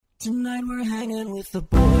Tonight we're hanging with the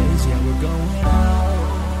boys, yeah, we're going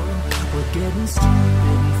out. We're getting stupid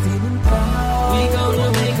and feeling proud. We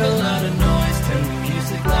gonna make a lot of noise, turn the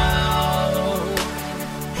music loud.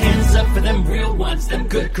 Hands up for them real ones, them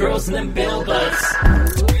good girls and them bill butts.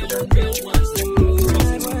 Real ones, them good girls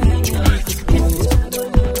and we're hanging out with the boys.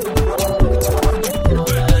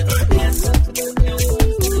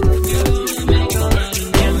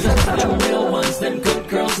 Hands up for them real ones, them good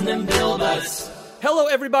girls and them bill butts. Hello,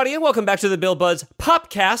 everybody, and welcome back to the Bill Buds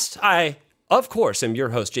Popcast. I, of course, am your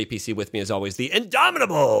host, JPC. With me, as always, the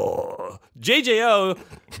indomitable JJO,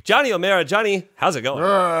 Johnny O'Mara. Johnny, how's it going?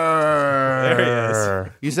 There he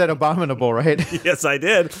is. You said abominable, right? Yes, I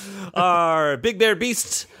did. Our big bear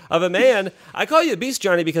beast of a man. I call you a beast,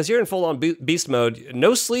 Johnny, because you're in full-on beast mode.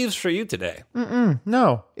 No sleeves for you today.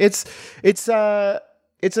 No, it's a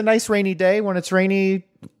nice rainy day. When it's rainy,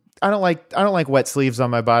 I don't like wet sleeves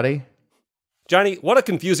on my body. Johnny, what a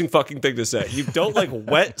confusing fucking thing to say. You don't like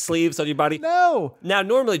wet sleeves on your body? No. Now,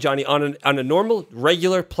 normally, Johnny, on a normal,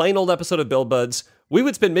 regular, plain old episode of Bill Buds, we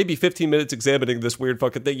would spend maybe 15 minutes examining this weird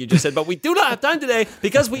fucking thing you just said, but we do not have time today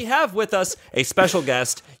because we have with us a special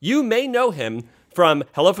guest. You may know him from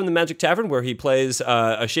Hello from the Magic Tavern, where he plays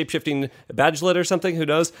a shape-shifting badgelet or something, who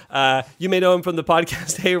knows. You may know him from the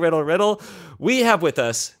podcast Hey Riddle Riddle. We have with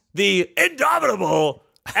us the indomitable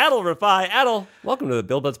Adil Rafai. Adil, welcome to the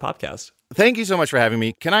Bill Buds Podcast. Thank you so much for having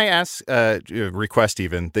me. Can I ask, request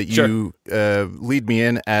even, that you lead me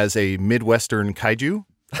in as a Midwestern kaiju?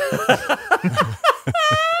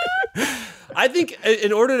 I think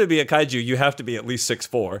in order to be a kaiju, you have to be at least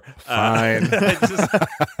 6'4". Fine.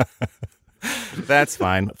 That's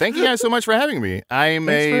fine. Thank you guys so much for having me. I'm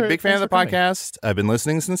a big fan of the podcast. I've been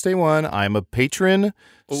listening since day one. I'm a patron.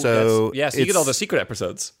 Ooh, so you get all the secret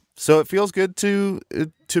episodes. So it feels good to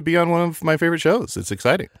be on one of my favorite shows. It's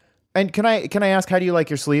exciting. And can I ask, how do you like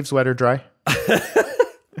your sleeves, wet or dry?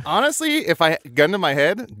 Honestly, if I gun to my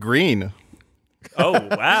head, green. Oh,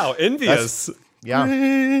 wow. Envious. Yeah.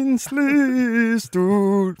 Green sleeves,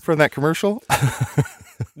 dude, from that commercial.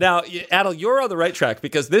 Now, Adil, you're on the right track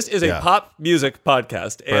because this is a pop music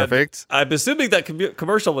podcast. And Perfect. I'm assuming that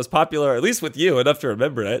commercial was popular, at least with you, enough to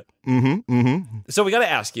remember it. So we got to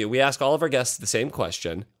ask you, we ask all of our guests the same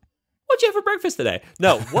question. What'd you have for breakfast today?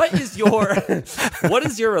 No, what is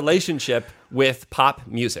your relationship with pop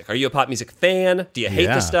music? Are you a pop music fan? Do you hate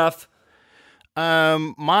the stuff?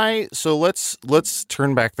 So let's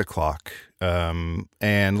turn back the clock.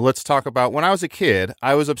 And let's talk about when I was a kid,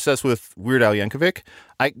 I was obsessed with Weird Al Yankovic.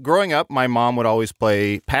 Growing up, my mom would always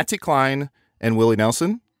play Patsy Cline and Willie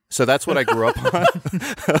Nelson. So that's what I grew up on.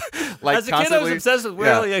 As a kid, I was obsessed with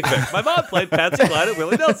Weird Al Yankovic. My mom played Patsy Cline and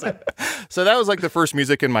Willie Nelson. So that was like the first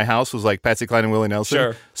music in my house was like Patsy Cline and Willie Nelson.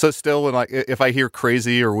 Sure. So still, when if I hear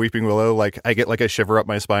Crazy or Weeping Willow, like I get like a shiver up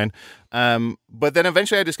my spine. But then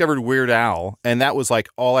eventually I discovered Weird Al, and that was like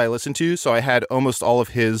all I listened to. So I had almost all of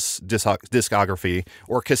his discography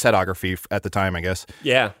or cassetteography at the time, I guess.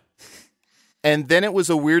 Yeah. And then it was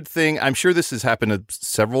a weird thing. I'm sure this has happened to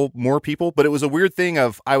several more people, but it was a weird thing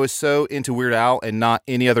of I was so into Weird Al and not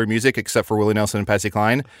any other music except for Willie Nelson and Patsy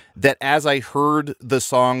Cline that as I heard the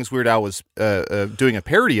songs Weird Al was doing a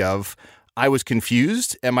parody of, I was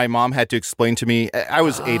confused, and my mom had to explain to me. I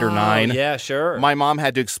was 8 or 9. Yeah, sure. My mom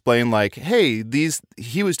had to explain, like, hey,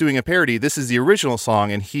 he was doing a parody. This is the original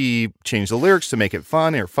song, and he changed the lyrics to make it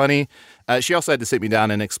fun or funny. She also had to sit me down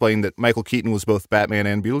and explain that Michael Keaton was both Batman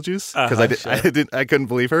and Beetlejuice because I couldn't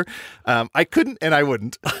believe her. I couldn't, and I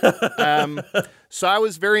wouldn't. So I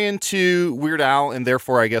was very into Weird Al, and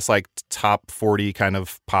therefore, I guess like top 40 kind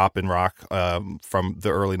of pop and rock from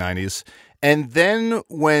the early 90s. And then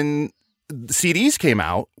when CDs came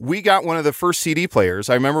out, we got one of the first CD players.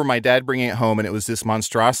 I remember my dad bringing it home, and it was this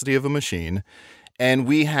monstrosity of a machine. And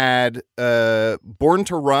we had Born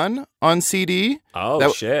to Run on CD.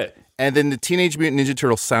 Oh, shit. And then the Teenage Mutant Ninja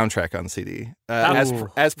Turtles soundtrack on CD,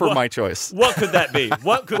 as per my choice. What could that be?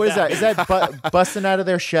 What is that? Is that busting out of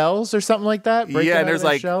their shells or something like that? Yeah, and there's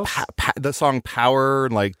like the song Power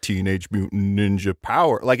and like Teenage Mutant Ninja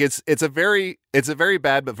Power. Like it's a very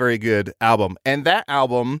bad but very good album. And that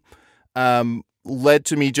album led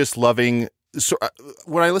to me just loving. So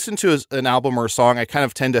when I listen to an album or a song, I kind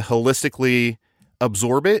of tend to holistically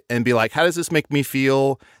absorb it and be like, how does this make me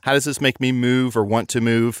feel? How does this make me move or want to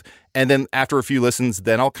move? And then after a few listens,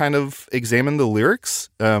 then I'll kind of examine the lyrics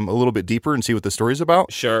a little bit deeper and see what the story's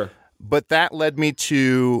about. Sure. But that led me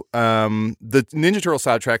to the Ninja Turtle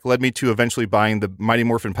soundtrack led me to eventually buying the Mighty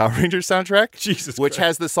Morphin Power Rangers soundtrack, which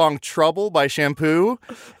has the song Trouble by Shampoo.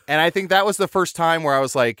 And I think that was the first time where I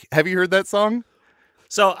was like, have you heard that song?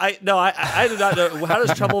 So I do not know. How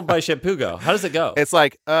does Trouble by Shampoo go? How does it go? It's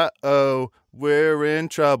like, we're in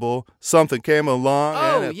trouble. Something came along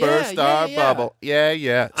and it burst our bubble.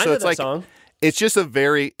 Yeah. I So know it's that like, song. it's just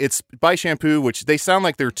it's by Shampoo, which they sound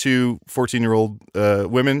like they're two 14-year-old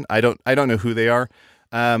women. I don't know who they are.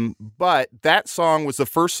 But that song was the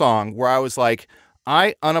first song where I was like,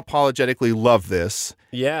 I unapologetically love this.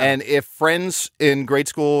 Yeah. And if friends in grade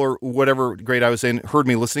school or whatever grade I was in heard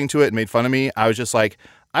me listening to it and made fun of me, I was just like,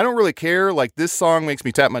 I don't really care. Like, this song makes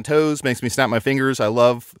me tap my toes, makes me snap my fingers. I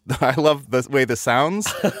love the way this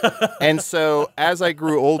sounds. And so as I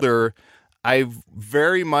grew older, I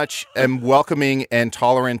very much am welcoming and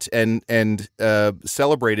tolerant and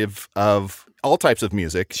celebrative of all types of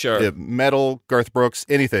music. Sure. Metal, Garth Brooks,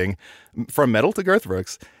 anything. From metal to Garth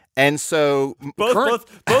Brooks. And so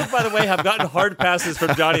Both, by the way, have gotten hard passes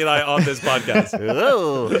from Johnny and I on this podcast.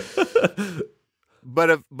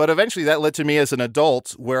 But eventually that led to me as an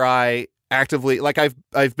adult where I actively, like,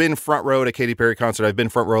 I've been front row at a Katy Perry concert. I've been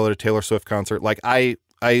front row at a Taylor Swift concert. Like, I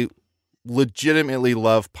legitimately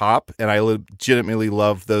love pop, and I legitimately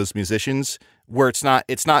love those musicians where it's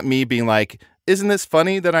not me being like, isn't this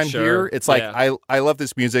funny that I'm Sure. here? It's like, Yeah. I love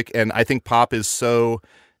this music, and I think pop is so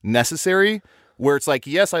necessary. Where it's like,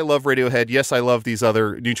 yes, I love Radiohead. Yes, I love these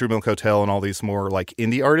other Neutral Milk Hotel and all these more like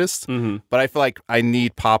indie artists. Mm-hmm. But I feel like I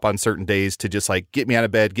need pop on certain days to just like get me out of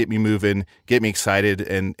bed, get me moving, get me excited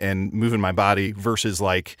and moving my body versus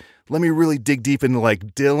like, let me really dig deep into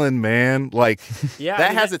like Dylan, man. Like Yeah, that I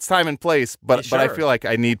mean, has its time and place, but I Sure. feel like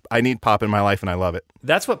I need pop in my life and I love it.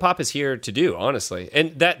 That's what pop is here to do, honestly.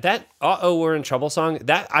 And that Uh-Oh, We're in Trouble song,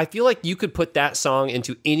 that I feel like you could put that song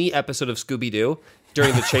into any episode of Scooby-Doo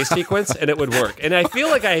during the chase sequence and it would work. And I feel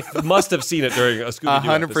like I must have seen it during a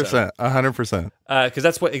Scooby-Doo 100%. 100%. because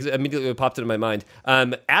that's what immediately popped into my mind.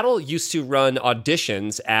 Adel used to run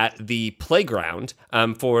auditions at the Playground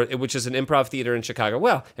which is an improv theater in Chicago.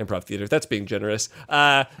 Well, improv theater, that's being generous.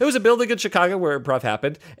 It was a building in Chicago where improv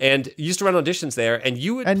happened, and used to run auditions there. And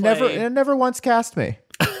you would And play... never once cast me.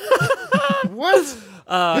 What?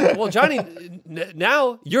 Well, Johnny,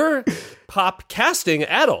 now you're pop casting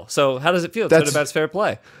Adel. So how does it feel? It's good about fair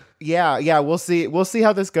play. Yeah, we'll see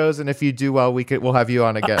how this goes, and if you do well, we'll have you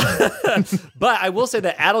on again. But I will say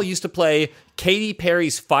that Adel used to play Katy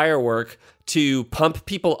Perry's Firework to pump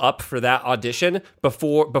people up for that audition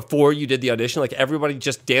before you did the audition. Like, everybody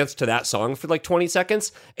just danced to that song for like 20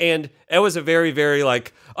 seconds. And it was a very, very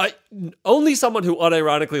like, only someone who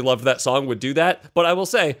unironically loved that song would do that. But I will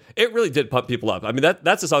say, it really did pump people up. I mean,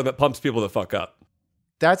 that's a song that pumps people the fuck up.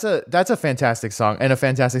 That's a fantastic song, and a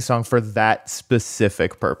fantastic song for that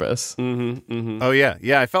specific purpose. Oh, yeah.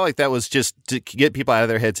 Yeah, I felt like that was just to get people out of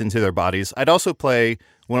their heads into their bodies. I'd also play,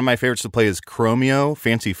 one of my favorites to play is Chromeo,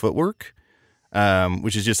 Fancy Footwork,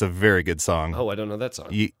 which is just a very good song. Oh, I don't know that song.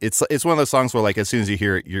 It's one of those songs where, like, as soon as you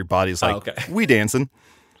hear it, your body's like, okay. we dancing.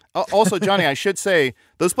 Also, Johnny, I should say,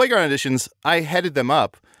 those Playground auditions, I headed them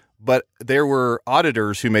up, but there were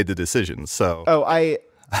auditors who made the decisions, so... Oh,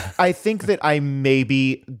 I think that I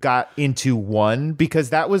maybe got into one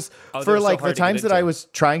because that was they're for so like hard the to get times that into. I was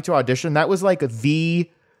trying to audition. That was like the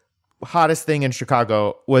hottest thing in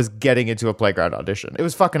Chicago was getting into a Playground audition. It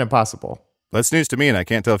was fucking impossible. That's news to me, and I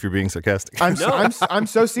can't tell if you're being sarcastic. I'm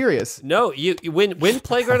so serious. No, when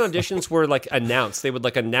Playground auditions were like announced, they would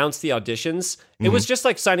like announce the auditions. It was just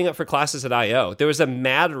like signing up for classes at IO. There was a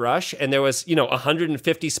mad rush, and there was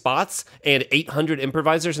 150 spots and 800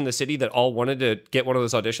 improvisers in the city that all wanted to get one of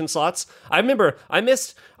those audition slots. I remember I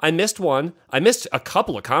missed one. I missed a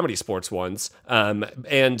couple of Comedy Sports ones.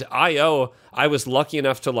 And IO, I was lucky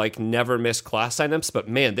enough to like never miss class signups, but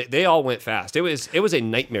man, they all went fast. It was a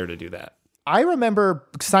nightmare to do that. I remember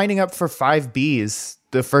signing up for 5Bs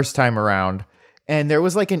the first time around, and there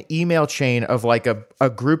was like an email chain of like a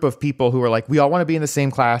group of people who were like, we all want to be in the same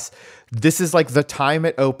class. This is like the time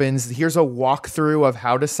it opens. Here's a walkthrough of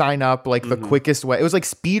how to sign up, like the quickest way. It was like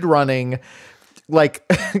speed running, like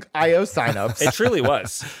IO signups. It truly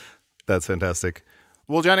was. That's fantastic.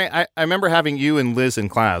 Well, Johnny, I remember having you and Liz in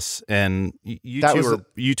class, and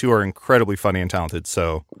you two are incredibly funny and talented.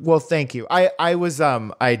 So, Well, thank you. I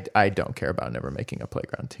don't care about never making a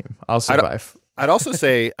Playground team. I'll survive. I'd also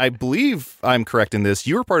say, I believe I'm correct in this.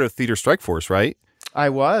 You were part of Theater Strike Force, right? I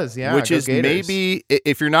was, yeah. Which go is Gators. maybe,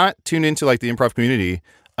 if you're not tuned into like the improv community,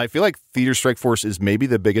 I feel like Theater Strike Force is maybe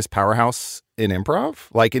the biggest powerhouse in improv,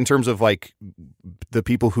 like in terms of like the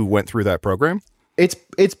people who went through that program.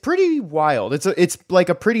 It's pretty wild. It's like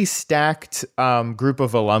a pretty stacked group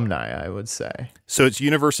of alumni, I would say. So it's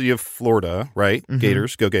University of Florida, right?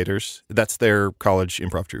 Gators, go Gators. That's their college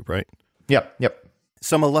improv troupe, right? Yep.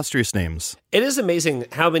 Some illustrious names. It is amazing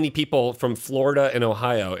how many people from Florida and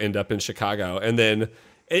Ohio end up in Chicago. And then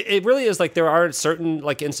it really is like there are certain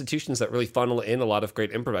like institutions that really funnel in a lot of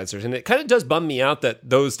great improvisers. And it kind of does bum me out that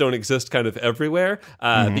those don't exist kind of everywhere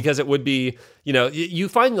because it would be, you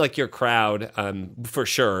find like your crowd for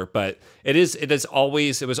sure. But it was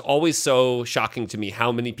always so shocking to me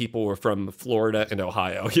how many people were from Florida and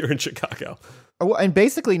Ohio here in Chicago. Oh, and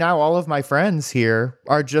basically now all of my friends here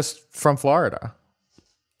are just from Florida.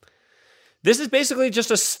 This is basically just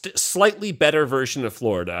a slightly better version of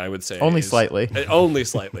Florida, I would say. Only slightly. Only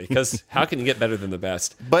slightly, because how can you get better than the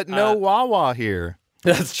best? But no Wawa here.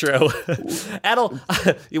 That's true. Adel,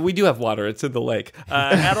 we do have water. It's in the lake.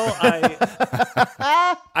 Adel,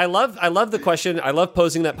 I love the question. I love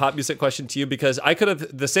posing that pop music question to you because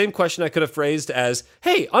the same question I could have phrased as,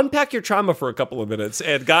 hey, unpack your trauma for a couple of minutes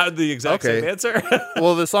and got the exact same answer.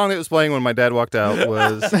 Well, the song that was playing when my dad walked out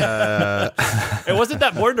was... It wasn't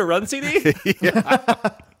that Born to Run CD? Yeah.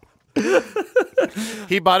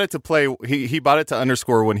 He bought it to play. He bought it to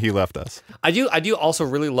underscore when he left us. I do also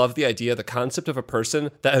really love the concept of a person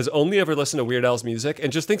that has only ever listened to Weird Al's music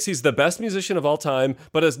and just thinks he's the best musician of all time,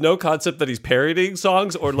 but has no concept that he's parodying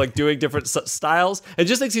songs or like doing different styles, and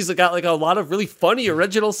just thinks he's got like a lot of really funny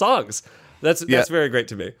original songs. That's very great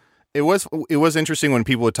to me. It was interesting when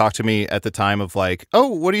people would talk to me at the time of like, oh,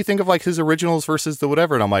 what do you think of like his originals versus the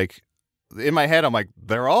whatever? And I'm like, in my head, I'm like,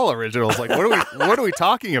 they're all originals. Like, what are we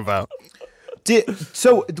talking about?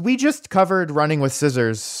 So we just covered Running with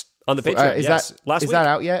Scissors on the Patreon. Is that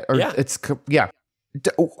out yet? Or yeah.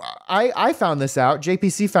 I found this out.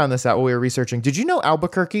 JPC found this out while we were researching. Did you know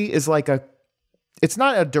Albuquerque is like it's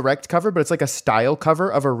not a direct cover, but it's like a style cover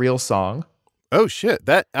of a real song? Oh shit.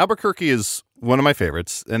 That Albuquerque is one of my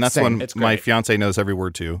favorites. And that's one my fiance knows every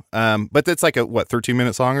word to. But that's like a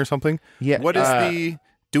 13-minute song or something? Yeah. What is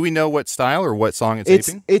do we know what style or what song it's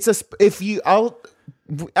aping?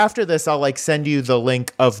 After this, I'll like send you the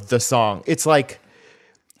link of the song. It's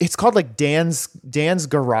called like Dan's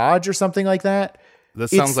Garage or something like that. That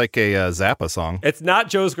sounds like a Zappa song. It's not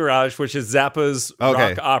Joe's Garage, which is Zappa's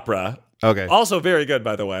rock opera. Okay. Also very good,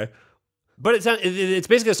 by the way. But it's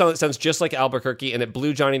basically a song that sounds just like Albuquerque, and it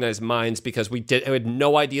blew Johnny and I's minds because we had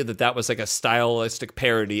no idea that was like a stylistic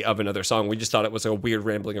parody of another song. We just thought it was a weird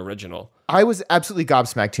rambling original. I was absolutely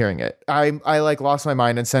gobsmacked hearing it. I like lost my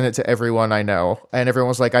mind and sent it to everyone I know, and everyone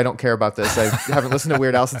was like, "I don't care about this. I haven't listened to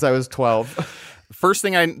Weird Al since I was 12." First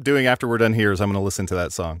thing I'm doing after we're done here is I'm going to listen to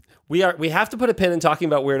that song. We have to put a pin in talking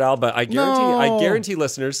about Weird Al, but I guarantee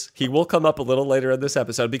listeners, he will come up a little later in this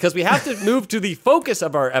episode because we have to move to the focus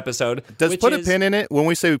of our episode. Does put a pin in it? When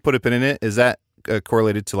we say we put a pin in it, is that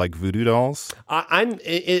correlated to like voodoo dolls? I'm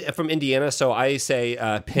from Indiana, so I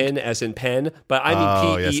say pin as in pen, but I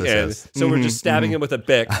mean P-E-N. Yes. So we're just stabbing him with a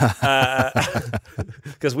bic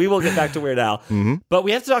because we will get back to Weird Al. Mm-hmm. But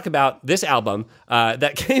we have to talk about this album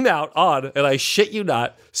that came out on, and I shit you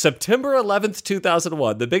not, September 11th,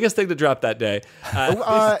 2001, the biggest thing to drop that day.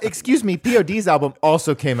 Excuse me, POD's album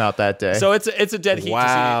also came out that day. So it's a dead heat.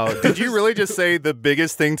 Wow. To see. Did you really just say the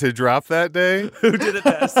biggest thing to drop that day? Who did it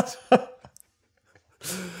best?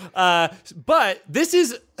 But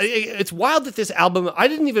it's wild that this album, I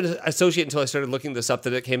didn't even associate until I started looking this up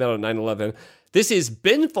that it came out on 9/11. This is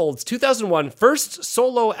Ben Folds' 2001 first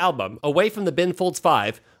solo album away from the Ben Folds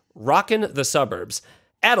 5, Rockin' the Suburbs.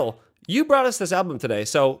 Adel, you brought us this album today,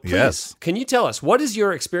 so please, Can you tell us, what is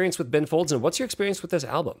your experience with Ben Folds and what's your experience with this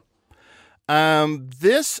album?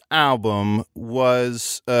 This album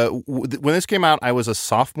was, when this came out, I was a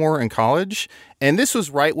sophomore in college, and this was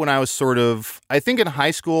right when I was sort of, I think in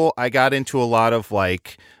high school, I got into a lot of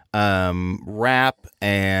like, rap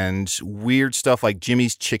and weird stuff like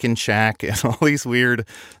Jimmy's Chicken Shack and all these weird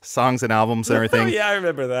songs and albums and everything. Yeah, I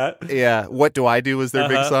remember that. Yeah. What Do I Do was their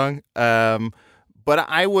big song. But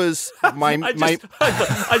I was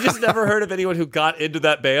I just never heard of anyone who got into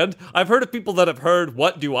that band. I've heard of people that have heard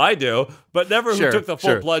What Do I Do, but never who took the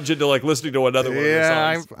full plunge into like listening to another one of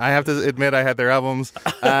their songs. I have to admit I had their albums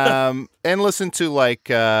and listened to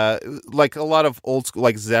like a lot of old school,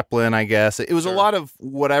 like Zeppelin, I guess. It was a lot of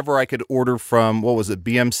whatever I could order from, what was it,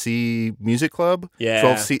 BMC Music Club? Yeah.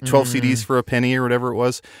 12 CDs for a penny or whatever it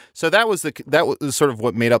was. So that was sort of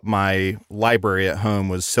what made up my library at home,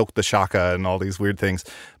 was Silk the Shaka and all these weird things.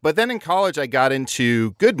 But then in college, I got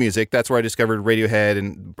into good music. That's where I discovered Radiohead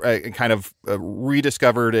and kind of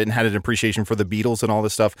rediscovered and had an appreciation for the Beatles and all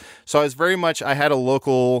this stuff. So I was I had a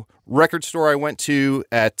local record store I went to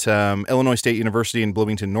at Illinois State University in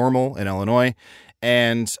Bloomington Normal in Illinois.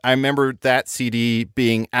 And I remember that CD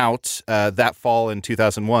being out that fall in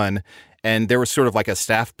 2001. and there was sort of like a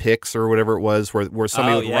staff picks or whatever it was, where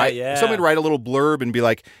somebody would write a little blurb and be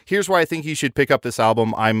like, "Here's why I think you should pick up this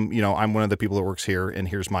album. I'm one of the people that works here, and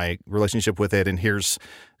here's my relationship with it, and here's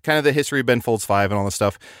kind of the history of Ben Folds 5 and all this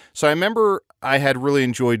stuff." So I remember I had really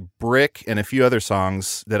enjoyed Brick and a few other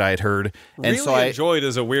songs that I had heard. And really enjoyed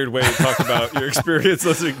is a weird way to talk about your experience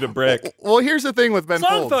listening to Brick. Well, here's the thing with Ben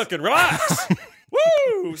Song Folds. fucking rocks.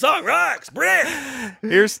 Woo! Song rocks. Brick.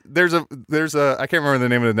 There's a I can't remember the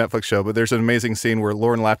name of the Netflix show, but there's an amazing scene where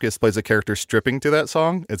Lauren Lapkus plays a character stripping to that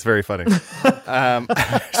song. It's very funny.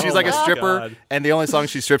 She's like a stripper, God. and the only song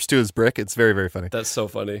she strips to is Brick. It's very, very funny. That's so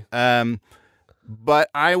funny. But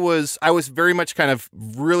I was very much kind of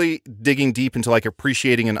really digging deep into like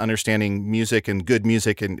appreciating and understanding music and good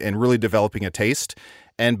music and really developing a taste.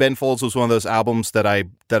 And Ben Folds was one of those albums that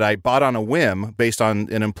I bought on a whim based on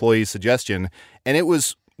an employee's suggestion. And it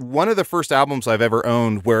was one of the first albums I've ever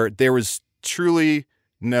owned where there was truly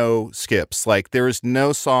no skips. Like there was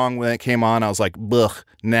no song when it came on I was like, "Blech,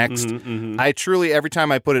 next." I truly, every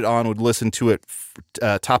time I put it on, would listen to it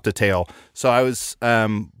top to tail. So I was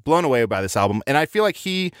blown away by this album. And I feel like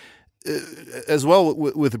he, as well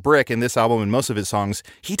with Brick and this album and most of his songs,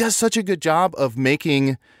 he does such a good job of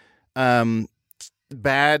making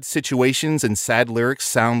bad situations and sad lyrics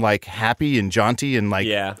sound like happy and jaunty and like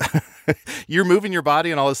you're moving your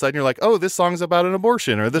body and all of a sudden you're like, oh, this song's about an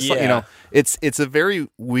abortion or this song, it's a very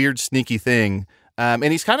weird, sneaky thing. And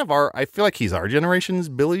he's kind of I feel like he's our generation's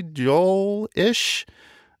Billy Joel-ish.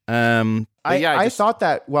 I thought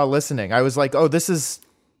that while listening. I was like, oh, this is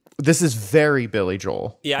very Billy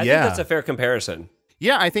Joel. Yeah, I think that's a fair comparison.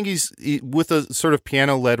 Yeah, I think he's with a sort of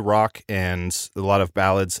piano-led rock and a lot of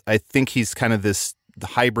ballads. I think he's kind of this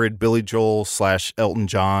hybrid Billy Joel / Elton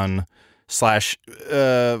John / I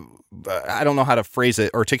don't know how to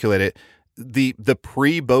articulate it. The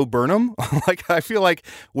pre-Bo Burnham. Like I feel like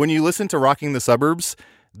when you listen to Rocking the Suburbs,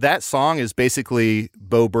 that song is basically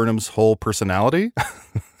Bo Burnham's whole personality.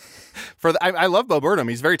 I love Bo Burnham.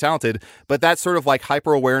 He's very talented, but that sort of like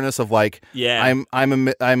hyper awareness of like, I'm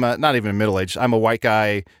not even middle-aged. I'm a white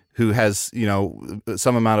guy who has,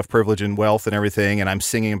 some amount of privilege and wealth and everything. And I'm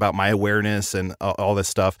singing about my awareness and all this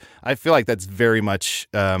stuff. I feel like that's very much,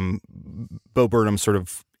 Bo Burnham sort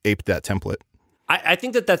of aped that template. I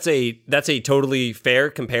think that's a totally fair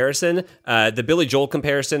comparison. The Billy Joel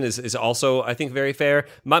comparison is also, I think, very fair.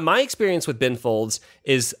 My experience with Ben Folds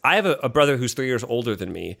is I have a brother who's 3 years older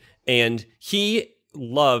than me, and he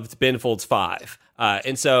loved Ben Folds 5.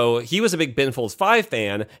 And so he was a big Ben Folds 5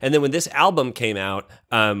 fan. And then when this album came out,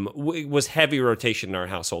 it was heavy rotation in our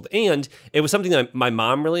household. And it was something that my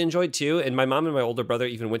mom really enjoyed too. And my mom and my older brother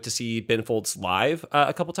even went to see Ben Folds live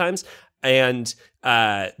a couple times. And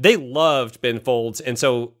they loved Ben Folds. And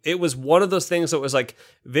so it was one of those things that was like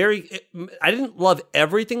I didn't love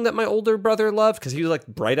everything that my older brother loved because he was like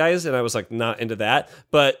Bright Eyes and I was like not into that.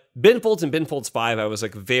 But Ben Folds and Ben Folds 5 I was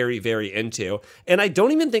like very, very into. And I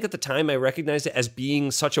don't even think at the time I recognized it as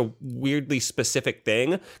being such a weirdly specific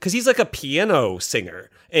thing because he's like a piano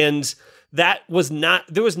singer. And there was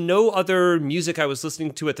no other music I was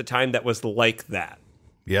listening to at the time that was like that.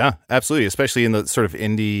 Yeah, absolutely. Especially in the sort of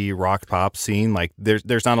indie rock pop scene, like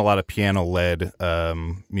there's not a lot of piano led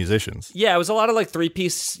musicians. Yeah, it was a lot of like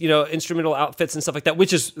 3-piece, instrumental outfits and stuff like that,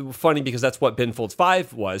 which is funny because that's what Ben Folds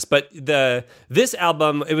 5 was. But this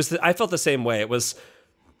album, I felt the same way. It was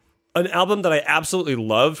an album that I absolutely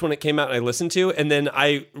loved when it came out and I listened to, and then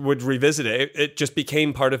I would revisit it. It just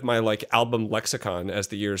became part of my like album lexicon as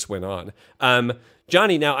the years went on.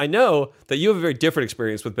 Johnny, now I know that you have a very different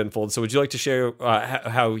experience with Ben Folds, so would you like to share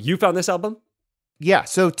how you found this album? Yeah,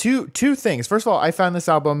 so two things. First of all, I found this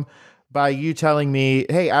album by you telling me,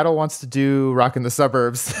 hey, Adel wants to do Rockin' the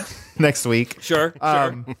Suburbs next week. Sure.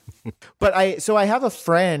 But I have a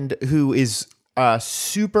friend who is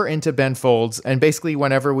super into Ben Folds, and basically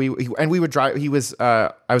whenever we would drive,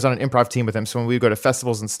 I was on an improv team with him, so when we would go to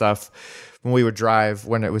festivals and stuff, when we would drive,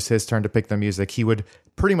 when it was his turn to pick the music, he would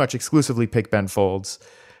pretty much exclusively pick Ben Folds.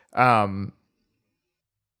 So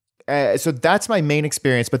that's my main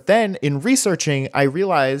experience. But then in researching, I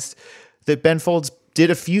realized that Ben Folds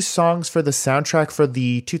did a few songs for the soundtrack for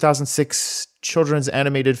the 2006 children's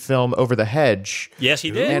animated film Over the Hedge. Yes,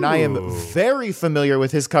 he did. And I am very familiar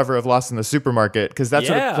with his cover of Lost in the Supermarket because that's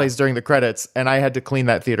what it plays during the credits. And I had to clean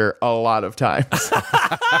that theater a lot of times.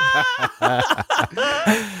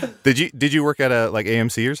 Did you work at a like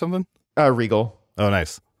AMC or something? Regal. Oh,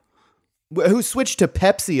 nice. Who switched to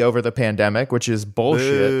Pepsi over the pandemic, which is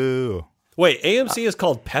bullshit. Ooh. Wait, AMC is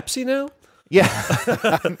called Pepsi now? Yeah.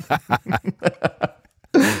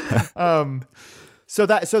 So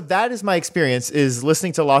that is my experience, is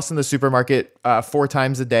listening to Lost in the Supermarket 4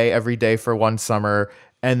 times a day, every day for one summer,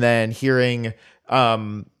 and then hearing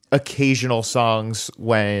occasional songs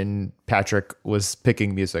when Patrick was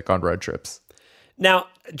picking music on road trips. Now,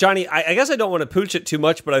 Johnny, I guess I don't want to pooch it too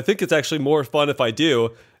much, but I think it's actually more fun if I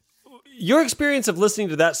do. Your experience of listening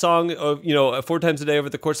to that song, 4 times a day over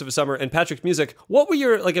the course of a summer, and Patrick's music, what were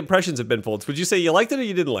your impressions of Ben Folds? Would you say you liked it or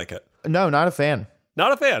you didn't like it? No, not a fan.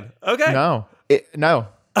 Not a fan. Okay. No. No.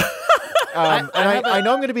 And I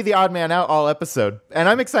know I'm going to be the odd man out all episode, and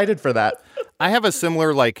I'm excited for that. I have a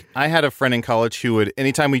similar, I had a friend in college who would,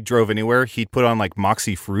 anytime we drove anywhere, he'd put on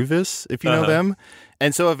Moxie Fruvis, if you know them.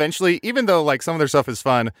 And so eventually, even though some of their stuff is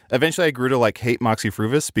fun, eventually I grew to hate Moxie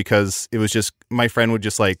Fruvis because it was just, my friend would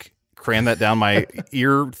just cram that down my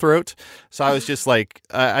ear throat. So I was just I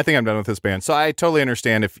think I'm done with this band. So I totally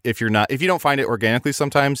understand if you don't find it organically,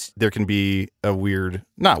 sometimes there can be a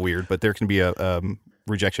not weird, but there can be a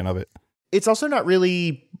rejection of it. It's also not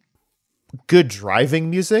really good driving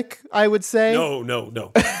music, I would say.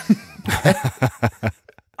 No.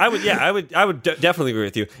 I would definitely agree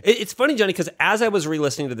with you. It's funny, Johnny, because as I was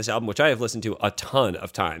re-listening to this album, which I have listened to a ton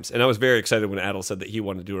of times, and I was very excited when Adel said that he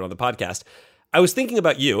wanted to do it on the podcast, I was thinking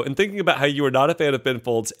about you and thinking about how you were not a fan of Ben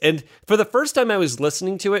Folds. And for the first time I was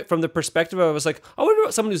listening to it from the perspective of, I was like, I wonder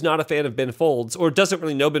what someone who's not a fan of Ben Folds or doesn't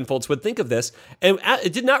really know Ben Folds would think of this. And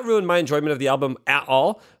it did not ruin my enjoyment of the album at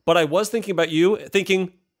all. But I was thinking about you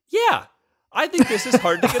thinking, yeah, I think this is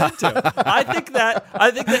hard to get into. I think that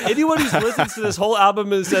anyone who listens to this whole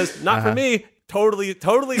album and says, not for me, totally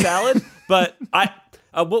valid. But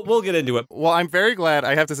we'll get into it. Well, I'm very glad.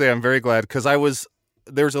 I have to say I'm very glad because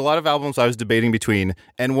there's a lot of albums I was debating between,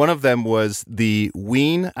 and one of them was the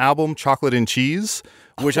Ween album, Chocolate and Cheese,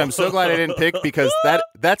 which I'm so glad I didn't pick because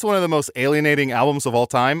that's one of the most alienating albums of all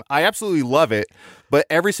time. I absolutely love it, but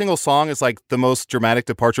every single song is the most dramatic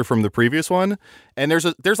departure from the previous one. And there's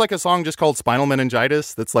a song just called Spinal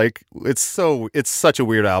Meningitis that's it's such a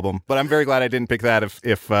weird album. But I'm very glad I didn't pick that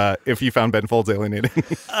if you found Ben Folds alienating.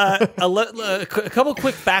 A couple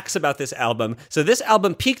quick facts about this album. So this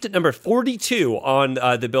album peaked at number 42 on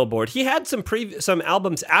the Billboard. He had some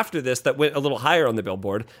albums after this that went a little higher on the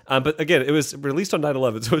Billboard. But again, it was released on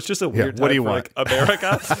 9/11, so it's just a weird time for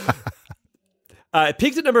America. It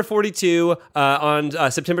peaked at number 42 on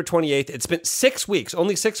September 28th. It spent 6 weeks,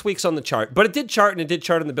 only 6 weeks on the chart, but it did chart, and it did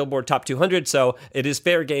chart on the Billboard Top 200, so it is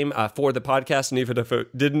fair game for the podcast, and even if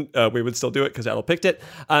it didn't, we would still do it because Adel picked it.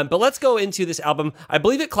 But let's go into this album. I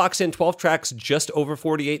believe it clocks in 12 tracks, just over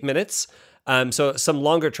 48 minutes, so some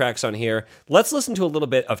longer tracks on here. Let's listen to a little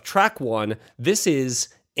bit of track 1. This is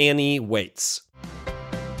Annie Waits.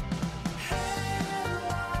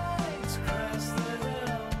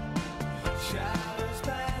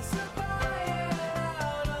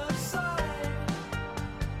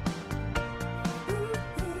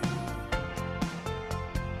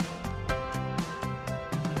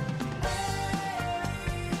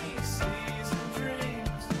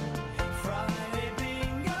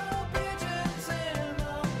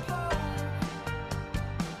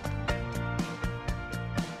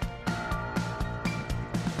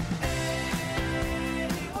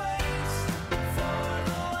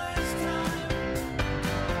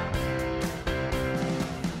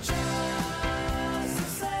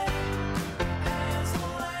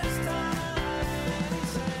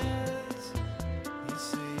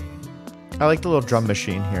 I like the little drum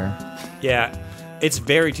machine here. Yeah, it's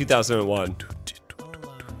very 2001.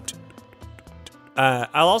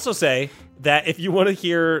 I'll also say that if you want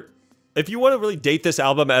to really date this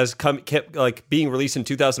album as being released in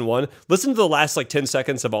 2001, listen to the last 10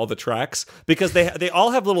 seconds of all the tracks, because they all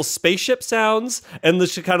have little spaceship sounds and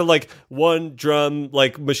this kind of one drum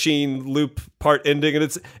machine loop part ending, and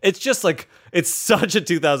it's just it's such a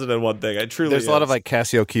 2001 thing. It truly There's is. a lot of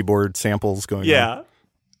Casio keyboard samples going on. Yeah.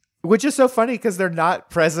 Which is so funny because they're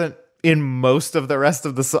not present in most of the rest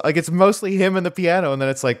of the song. It's mostly him and the piano, and then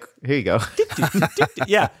it's here you go.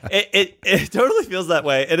 Yeah, it totally feels that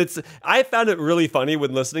way. And I found it really funny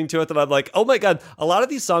when listening to it that I'm like, oh my God, a lot of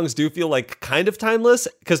these songs do feel kind of timeless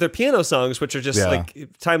because they're piano songs, which are just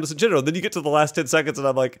timeless in general. Then you get to the last 10 seconds and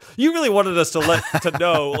I'm like, you really wanted us to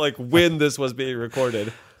know when this was being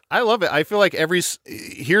recorded. I love it. I feel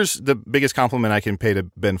here's the biggest compliment I can pay to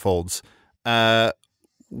Ben Folds.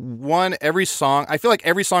 Every song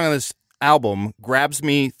on this album grabs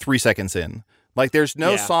me 3 seconds in. There's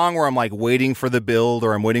no song where I'm waiting for the build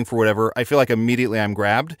or I'm waiting for whatever. I feel immediately I'm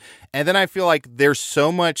grabbed. And then I feel there's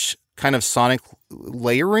so much kind of sonic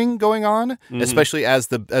layering going on, especially as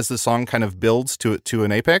the song kind of builds to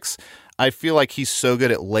an apex. I feel he's so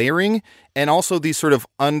good at layering, and also these sort of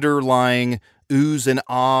underlying oohs and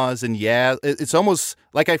ahs and yeah. It's almost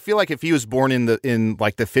like I feel like if he was born in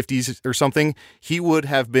like the 50s or something, he would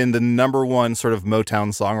have been the number one sort of Motown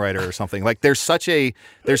songwriter or something. Like there's such a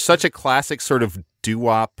classic sort of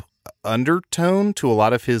doo-wop undertone to a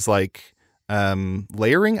lot of his like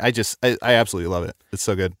layering. I absolutely love it. It's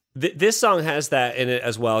so good. This song has that in it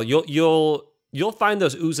as well. You'll find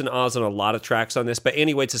those oohs and ahs on a lot of tracks on this, but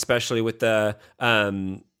Annie Waits, especially with the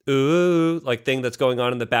ooh like thing that's going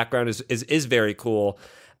on in the background is very cool.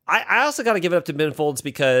 I also got to give it up to Ben Folds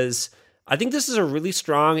because I think this is a really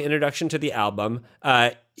strong introduction to the album.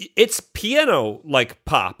 It's piano like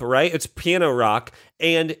pop, right? It's piano rock,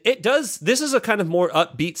 and this is a kind of more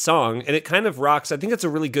upbeat song, and it kind of rocks. I think it's a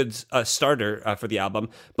really good starter for the album.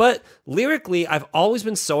 But lyrically, I've always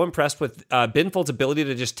been so impressed with Ben Folds' ability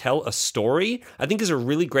to just tell a story. I think he's a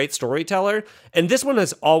really great storyteller, and this one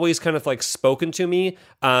has always kind of like spoken to me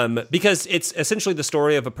because it's essentially the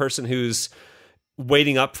story of a person who's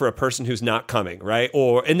waiting up for a person who's not coming, right?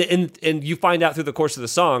 And you find out through the course of the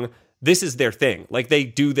song, this is their thing. Like they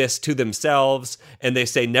do this to themselves and they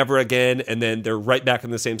say never again, and then they're right back in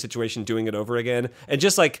the same situation doing it over again. And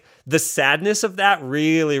just like the sadness of that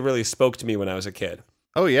really, really spoke to me when I was a kid.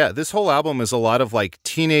 Oh yeah, this whole album is a lot of like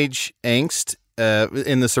teenage angst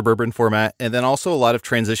in the suburban format, and then also a lot of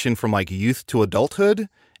transition from like youth to adulthood.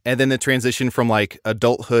 And then the transition from like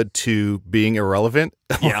adulthood to being irrelevant,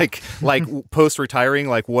 Yeah. like post retiring,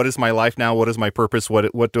 like what is my life now? What is my purpose?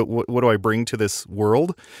 What do I bring to this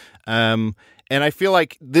world? And I feel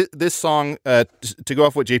like this song, to go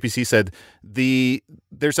off what JPC said,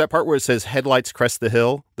 there's that part where it says headlights crest the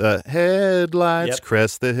hill, the headlights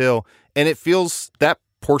crest the hill, and that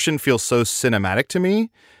portion feels so cinematic to me.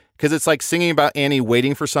 Because it's like singing about Annie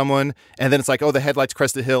waiting for someone, and then it's like, oh, the headlights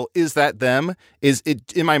crest the hill. Is that them? Is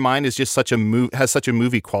it in my mind? Is just has such a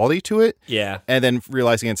movie quality to it. Yeah, and then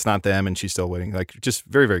realizing it's not them, and she's still waiting. Like, just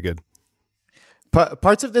very, very good.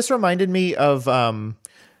 Parts of this reminded me of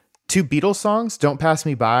two Beatles songs, "Don't Pass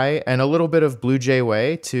Me By" and a little bit of "Blue Jay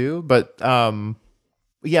Way" too. But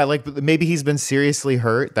yeah, like maybe he's been seriously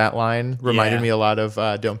hurt. That line reminded me a lot of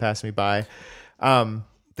 "Don't Pass Me By."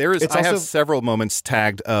 I have several moments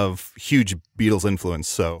tagged of huge Beatles influence.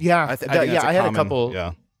 So yeah, I think I had a couple.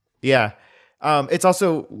 Yeah. It's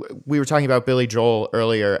also, we were talking about Billy Joel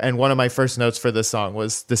earlier, and one of my first notes for this song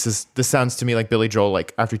was this sounds to me like Billy Joel,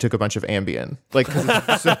 like after he took a bunch of Ambien. Like,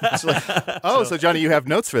 so Johnny, you have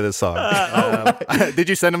notes for this song. Did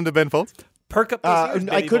you send them to Ben Folds? Perk up.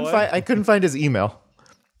 I couldn't find his email.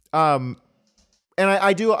 And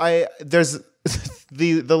there's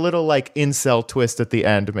the little like incel twist at the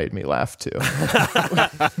end made me laugh too.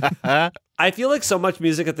 I feel like so much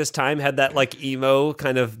music at this time had that like emo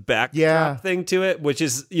kind of backdrop thing to it, which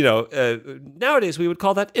is, nowadays we would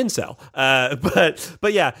call that incel.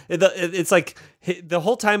 But yeah, it's like the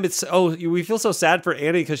whole time it's, we feel so sad for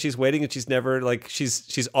Annie because she's waiting and she's never like,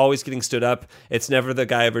 she's always getting stood up. It's never the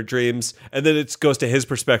guy of her dreams. And then it goes to his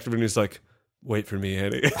perspective and he's like, wait for me,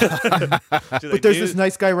 Annie. But there's this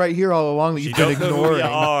nice guy right here all along that you've been ignoring.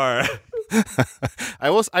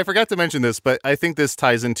 I forgot to mention this, but I think this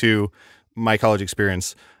ties into my college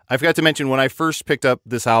experience. I forgot to mention when I first picked up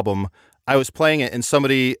this album, I was playing it, and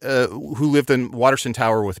somebody who lived in Watterson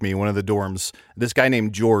Tower with me, one of the dorms, this guy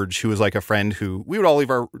named George, who was like a friend who we would all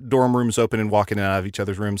leave our dorm rooms open and walk in and out of each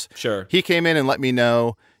other's rooms. Sure. He came in and let me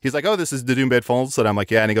know. He's like, oh, this is the Doom Ben Folds. And I'm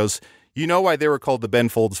like, yeah. And he goes, you know why they were called the Ben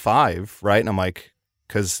Folds 5, right? And I'm like,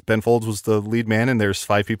 because Ben Folds was the lead man and there's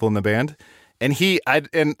 5 people in the band. And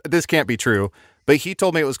and this can't be true, but he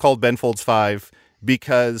told me it was called Ben Folds 5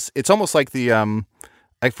 because it's almost like the,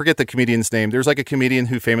 I forget the comedian's name. There's like a comedian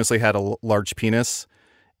who famously had a large penis,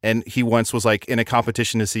 and he once was like in a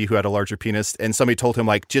competition to see who had a larger penis, and somebody told him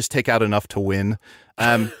like, just take out enough to win.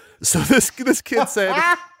 So this kid said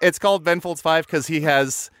it's called Ben Folds 5 because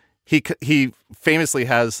he famously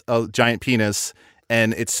has a giant penis,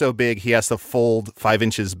 and it's so big he has to fold 5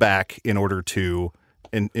 inches back in order to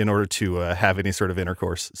have any sort of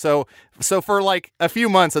intercourse. So for like a few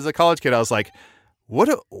months as a college kid, I was like,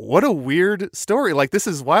 what a weird story. Like, this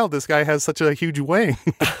is wild. This guy has such a huge wang.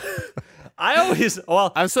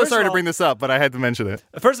 I'm so sorry to bring this up, but I had to mention it.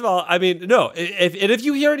 First of all, I mean, no. If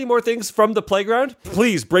you hear any more things from the playground,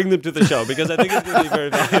 please bring them to the show because I think it's going to be very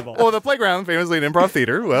valuable. Well, the playground, famously an improv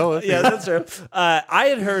theater. Well, yeah, that's true. I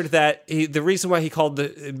had heard that the reason why he called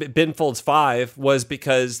the Ben Folds 5 was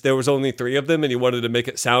because there was only 3 of them, and he wanted to make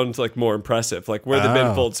it sound like more impressive. Like we're the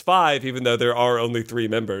Ben Folds 5, even though there are only 3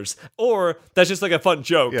 members. Or that's just like a fun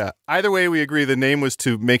joke. Yeah. Either way, we agree the name was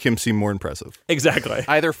to make him seem more impressive. Exactly.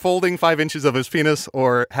 Either folding 5 inches of his penis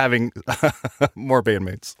or having more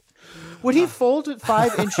bandmates. Would he fold it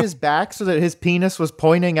 5 inches back so that his penis was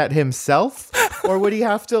pointing at himself? Or would he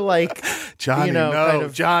have to like, Johnny, no, kind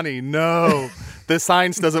of... Johnny, no. The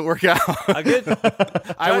science doesn't work out.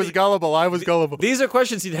 I was gullible. These are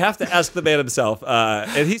questions you'd have to ask the man himself.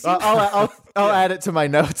 And he's I'll add it to my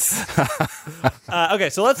notes. okay,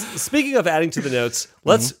 so speaking of adding to the notes,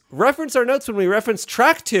 let's reference our notes when we reference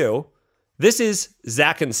track 2. This is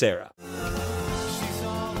Zach and Sarah.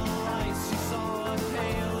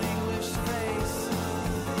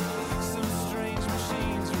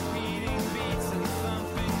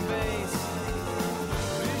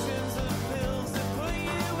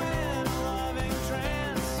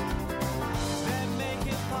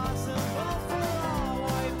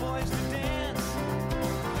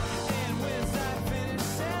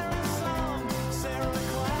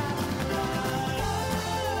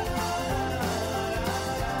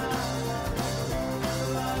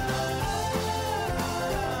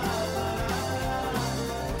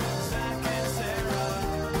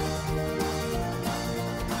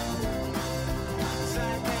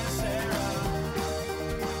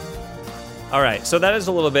 All right, so that is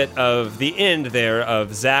a little bit of the end there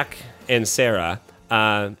of Zach and Sarah.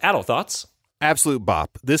 Adult thoughts? Absolute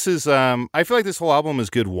bop. This is, I feel like this whole album is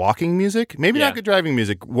good walking music. Maybe not good driving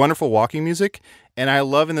music, wonderful walking music. And I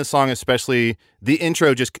love in this song, especially the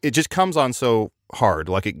intro, it just comes on so hard.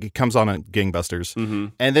 Like it comes on at gangbusters. Mm-hmm.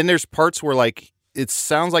 And then there's parts where like, it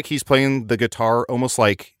sounds like he's playing the guitar almost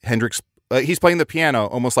like Hendrix. He's playing the piano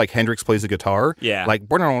almost like Hendrix plays the guitar. Yeah. Like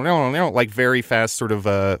very fast sort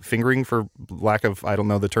of fingering for lack of, I don't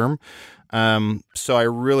know the term. So I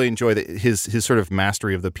really enjoy his sort of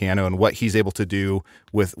mastery of the piano and what he's able to do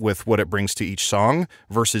with what it brings to each song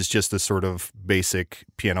versus just the sort of basic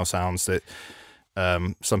piano sounds that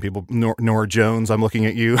some people, Nora Jones, I'm looking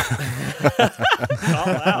at you. Call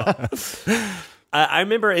out. I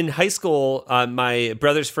remember in high school, my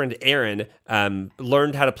brother's friend Aaron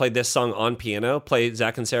learned how to play this song on piano, play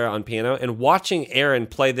Zach and Sarah on piano, and watching Aaron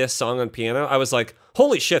play this song on piano, I was like,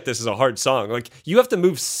 holy shit, this is a hard song. Like, you have to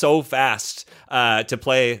move so fast to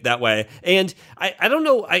play that way. And I don't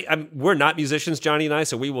know, we're not musicians, Johnny and I,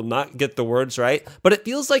 so we will not get the words right, but it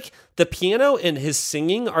feels like the piano and his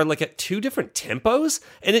singing are like at 2 different tempos,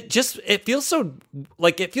 and it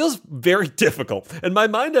feels very difficult. In my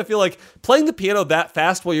mind, I feel like playing the piano that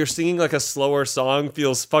fast while you're singing like a slower song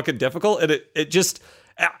feels fucking difficult, and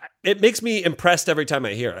it makes me impressed every time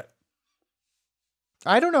I hear it.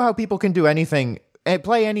 I don't know how people can do anything and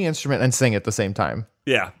play any instrument and sing at the same time.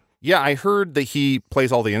 Yeah. Yeah, I heard that he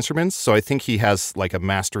plays all the instruments, so I think he has like a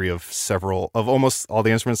mastery of almost all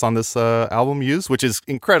the instruments on this album used, which is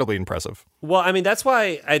incredibly impressive. Well, I mean, that's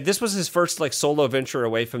why this was his first like solo venture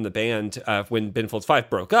away from the band when Ben Folds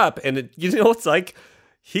 5 broke up, and it's like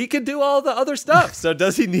he could do all the other stuff. So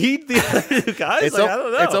does he need the other guys? I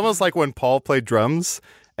don't know. It's almost like when Paul played drums.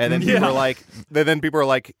 And then people are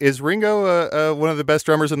like, is Ringo one of the best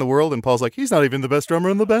drummers in the world? And Paul's like, he's not even the best drummer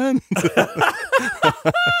in the band.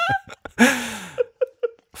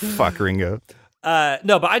 Fuck Ringo.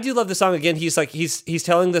 No, but I do love the song. Again, he's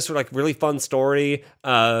telling this like really fun story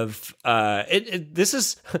of this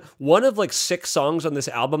is one of like 6 songs on this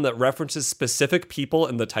album that references specific people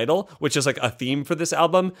in the title, which is like a theme for this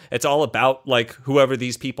album. It's all about like whoever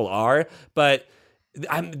these people are, but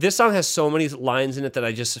this song has so many lines in it that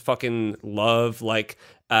I just fucking love. Like,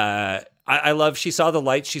 I love, she saw the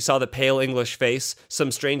light, she saw the pale English face, some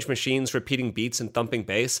strange machines repeating beats and thumping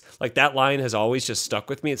bass. Like, that line has always just stuck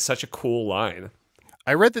with me. It's such a cool line.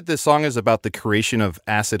 I read that this song is about the creation of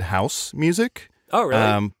acid house music. Oh,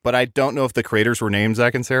 really? But I don't know if the creators were named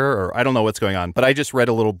Zach and Sarah, or I don't know what's going on. But I just read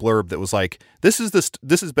a little blurb that was like, this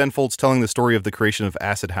is Ben Folds telling the story of the creation of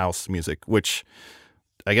acid house music, which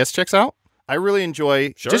I guess checks out. I really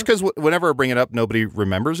enjoy, just because whenever I bring it up, nobody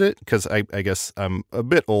remembers it, because I guess I'm a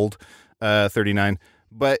bit old, 39.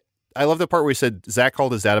 But I love the part where he said Zach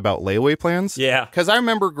called his dad about layaway plans. Yeah. Because I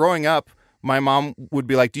remember growing up, my mom would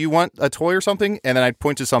be like, do you want a toy or something? And then I'd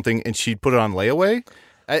point to something and she'd put it on layaway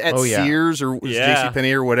at Sears or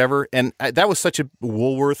JCPenney or whatever. And that was such a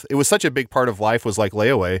Woolworth. It was such a big part of life, was like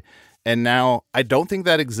layaway. And now I don't think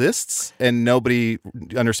that exists and nobody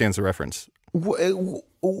understands the reference.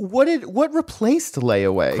 What replaced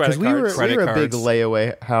layaway? Because we were a big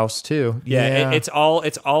layaway house too. Yeah. It's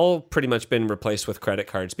all pretty much been replaced with credit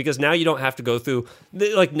cards, because now you don't have to go through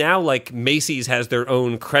like Macy's has their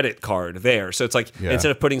own credit card there, so it's like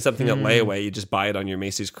instead of putting something at layaway, you just buy it on your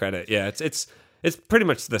Macy's credit. Yeah, it's pretty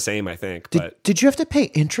much the same, I think. Did you have to pay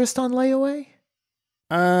interest on layaway?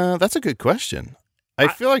 That's a good question. I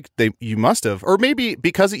feel like you must have, or maybe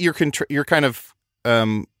because you're kind of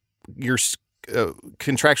you're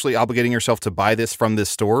contractually obligating yourself to buy this from this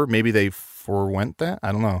store. Maybe they forewent that.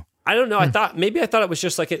 I don't know. I don't know. I thought it was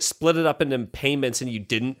just like it split it up into payments and you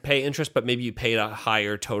didn't pay interest, but maybe you paid a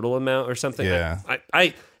higher total amount or something. Yeah.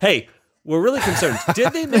 Hey, we're really concerned.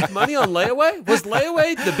 Did they make money on layaway? Was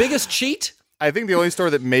layaway the biggest cheat? I think the only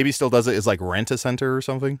store that maybe still does it is like Rent-A-Center or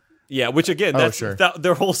something. Yeah, which again, that's sure.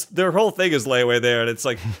 their whole thing is layaway there, and it's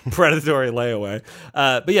like predatory layaway.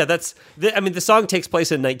 But yeah, the song takes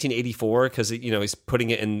place in 1984 because he's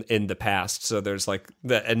putting it in the past, so there's like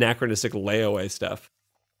the anachronistic layaway stuff.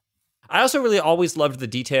 I also really always loved the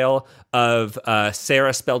detail of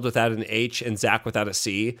Sarah spelled without an H and Zach without a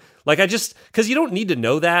C. Like because you don't need to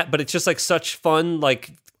know that, but it's just like such fun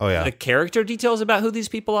the character details about who these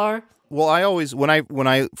people are. Well, I always when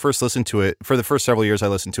I first listened to it, for the first several years I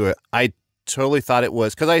listened to it, I totally thought it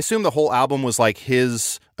was because I assumed the whole album was like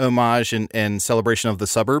his homage and celebration of the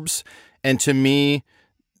suburbs. And to me,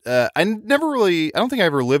 I don't think I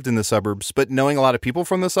ever lived in the suburbs, but knowing a lot of people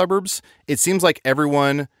from the suburbs, it seems like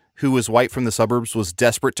everyone who was white from the suburbs was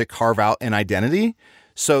desperate to carve out an identity.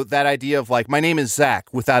 So that idea of like, my name is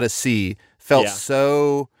Zach without a C felt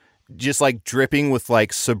so just like dripping with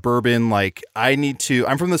like suburban, like I'm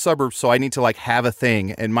from the suburbs, so I need to like have a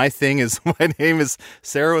thing. And my thing is, my name is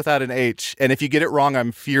Sarah without an H. And if you get it wrong,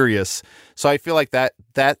 I'm furious. So I feel like that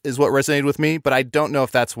is what resonated with me, but I don't know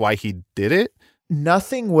if that's why he did it.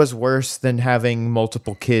 Nothing was worse than having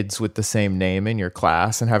multiple kids with the same name in your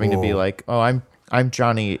class and having to be like, oh, I'm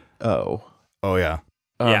Johnny O. Oh, yeah.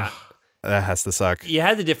 Yeah. That has to suck. You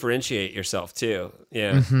had to differentiate yourself, too.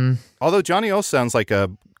 Yeah. Mm-hmm. Although Johnny O sounds like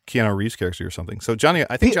a Keanu Reeves character or something. So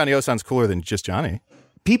I think Johnny O sounds cooler than just Johnny.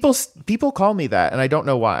 People call me that, and I don't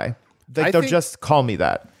know why. They'll just call me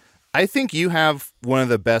that. I think you have one of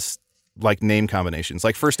the best like name combinations,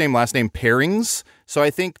 like first name, last name pairings. So I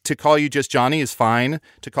think to call you just Johnny is fine.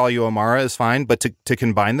 To call you Omara is fine. But to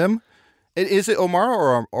combine them, is it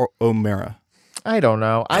Omara or Omara? I don't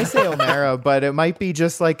know. I say O'Mara, but it might be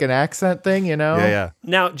just like an accent thing, you know? Yeah.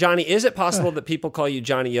 Now, Johnny, is it possible that people call you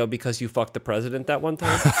Johnny O because you fucked the president that one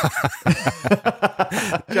time?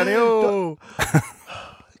 Johnny O.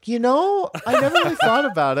 You know, I never really thought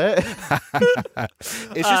about it.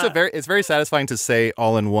 It's just it's very satisfying to say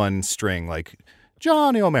all in one string, like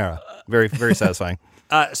Johnny O'Mara. Very, very satisfying.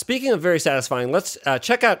 Speaking of very satisfying, let's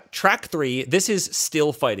check out track 3. This is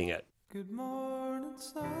Still Fighting It. Good morning,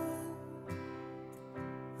 sun.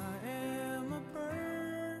 I am a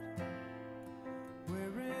bird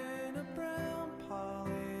wearing a brown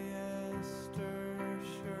polyester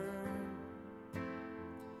shirt.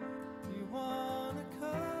 You want a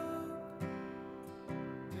Coke?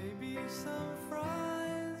 Maybe some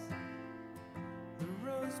fries. The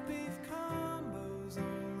roast beef combo's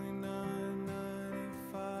only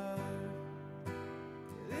 $9.95.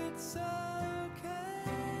 It's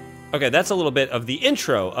okay. Okay, that's a little bit of the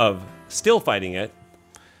intro of Still Fighting It.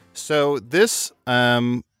 So this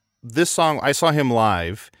song, I saw him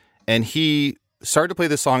live, and he started to play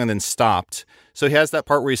this song and then stopped. So he has that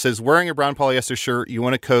part where he says, wearing a brown polyester shirt, you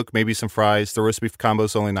want a Coke, maybe some fries, the roast beef combo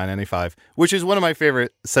is only $9.95, which is one of my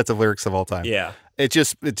favorite sets of lyrics of all time. Yeah. It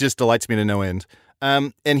just delights me to no end.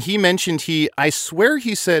 And he mentioned I swear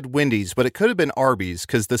he said Wendy's, but it could have been Arby's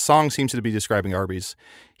because the song seems to be describing Arby's.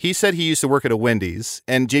 He said he used to work at a Wendy's,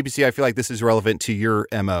 and JPC, I feel like this is relevant to your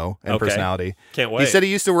MO and personality. Can't wait. He said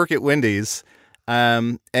he used to work at Wendy's,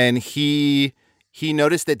 and he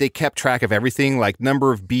noticed that they kept track of everything, like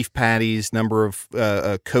number of beef patties, number of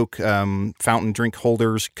Coke fountain drink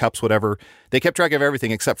holders, cups, whatever. They kept track of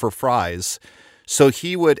everything except for fries. So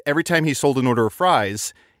he would, every time he sold an order of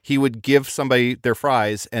fries, he would give somebody their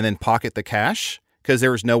fries and then pocket the cash because there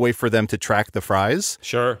was no way for them to track the fries.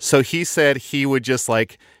 Sure. So he said he would just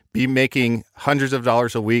like be making hundreds of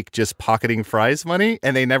dollars a week just pocketing fries money,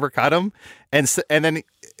 and they never caught him. And then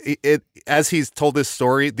as he's told this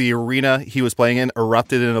story, the arena he was playing in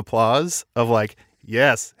erupted in applause of like,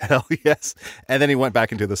 yes, hell yes. And then he went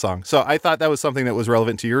back into the song. So I thought that was something that was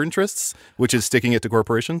relevant to your interests, which is sticking it to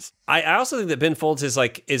corporations. I also think that Ben Folds is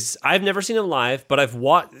I've never seen him live, but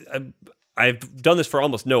I've done this for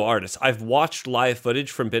almost no artist. I've watched live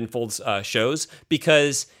footage from Ben Folds' shows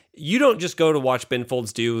because you don't just go to watch Ben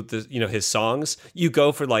Folds do his songs. You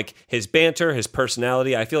go for like his banter, his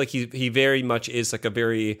personality. I feel like he very much is like a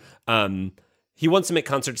very he wants to make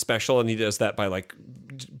concerts special, and he does that by like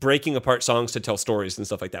breaking apart songs to tell stories and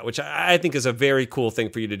stuff like that, which I think is a very cool thing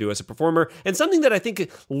for you to do as a performer, and something that I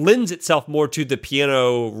think lends itself more to the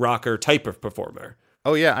piano rocker type of performer.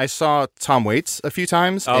 Oh yeah, I saw Tom Waits a few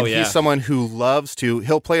times, Oh, and yeah. he's someone who loves to.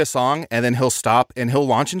 He'll play a song and then he'll stop and he'll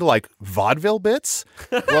launch into like vaudeville bits.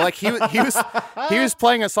 Well, like he was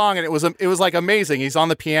playing a song and it was like amazing. He's on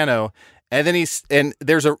the piano and then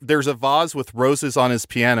there's a vase with roses on his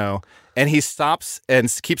piano and he stops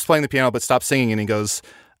and keeps playing the piano but stops singing and he goes,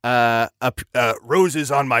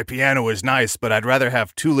 "Roses on my piano is nice, but I'd rather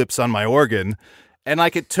have tulips on my organ." And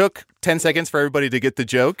like it took 10 seconds for everybody to get the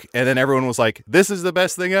joke, and then everyone was like, "This is the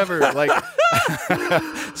best thing ever!" Like,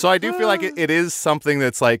 so I do feel like it is something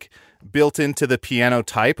that's like built into the piano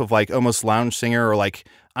type of like almost lounge singer, or like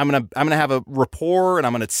I'm gonna have a rapport and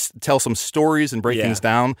I'm gonna tell some stories and break Yeah. things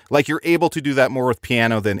down. Like you're able to do that more with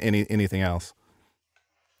piano than anything else.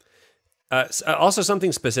 Also,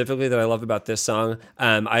 something specifically that I love about this song,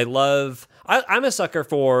 I'm a sucker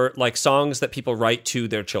for like songs that people write to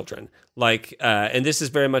their children. Like, and this is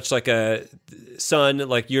very much like a son,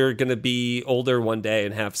 like you're going to be older one day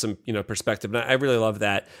and have some, perspective. And I really love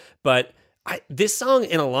that. But this song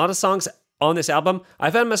and a lot of songs on this album, I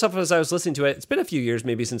found myself as I was listening to it, it's been a few years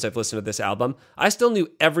maybe since I've listened to this album, I still knew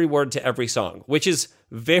every word to every song, which is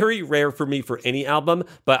very rare for me for any album,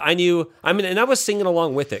 but and I was singing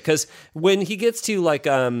along with it, because when he gets to like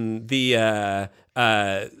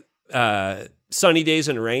Sunny Days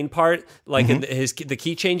and Rain part, like in the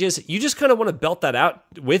key changes, you just kind of want to belt that out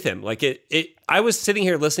with him. Like I was sitting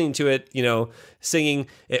here listening to it, singing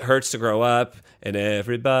 "It Hurts to Grow Up" and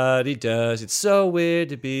 "Everybody Does." It's so weird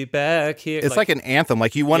to be back here. It's like an anthem.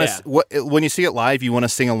 Like you want to, when you see it live, you want to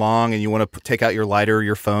sing along and you want to take out your lighter, or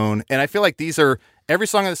your phone. And I feel like every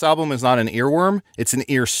song on this album is not an earworm; it's an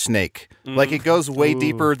ear snake. Like it goes way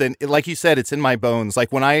deeper than, like you said, it's in my bones.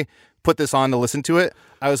 Like when I put this on to listen to it,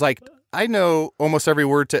 I was like, I know almost every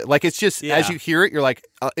word to, like, it's just, as you hear it, you're like,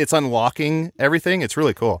 it's unlocking everything. It's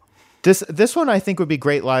really cool. This one I think would be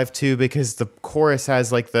great live too, because the chorus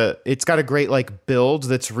has like it's got a great like build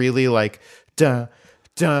that's really like duh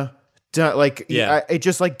duh duh, like it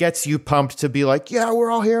just like gets you pumped to be like, yeah, we're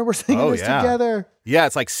all here, we're singing this together. Yeah,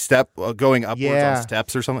 it's like going upwards on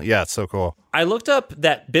steps or something. Yeah, it's so cool. I looked up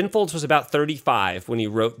that Ben Folds was about 35 when he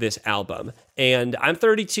wrote this album, and I'm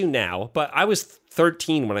 32 now, but I was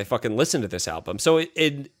 13 when I fucking listened to this album. So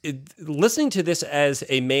listening to this as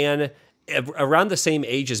a man around the same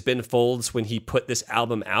age as Ben Folds when he put this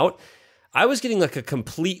album out, I was getting like a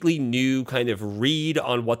completely new kind of read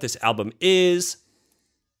on what this album is.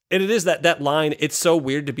 And it is that line, "It's so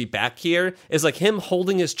weird to be back here," is like him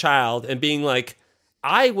holding his child and being like,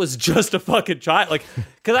 I was just a fucking child. Like,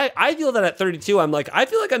 because I feel that at 32, I'm like, I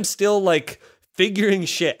feel like I'm still like figuring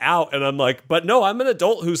shit out. And I'm like, but no, I'm an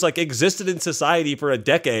adult who's like existed in society for a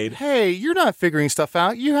decade. Hey, you're not figuring stuff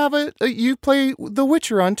out. You have you play The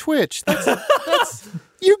Witcher on Twitch. That's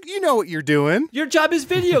you know what you're doing. Your job is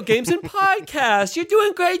video games and podcasts. You're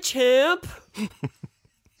doing great, champ.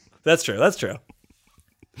 That's true. That's true.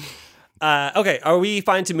 Okay, are we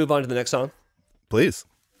fine to move on to the next song? Please.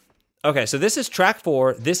 Okay, so this is track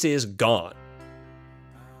 4. This is Gone.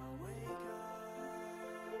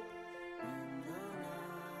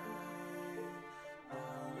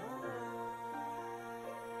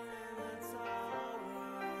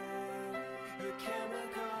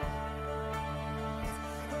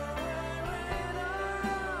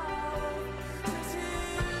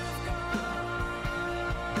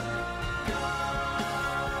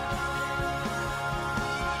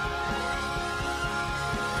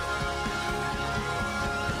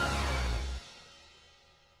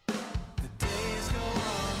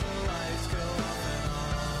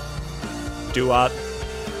 Doo-wop.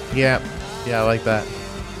 Yeah, I like that.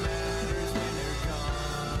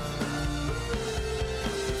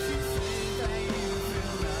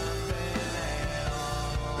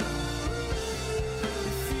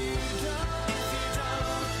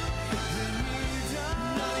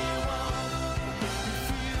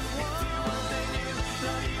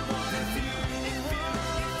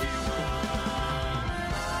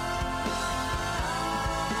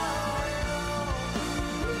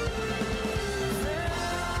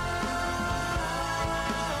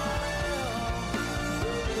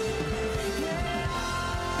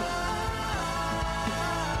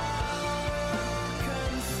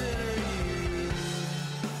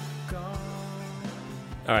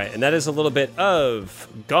 All right, and that is a little bit of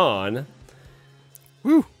Gone.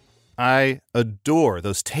 Woo. I adore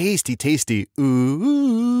those tasty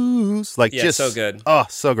oohs. Like, Yeah, just so good. Oh,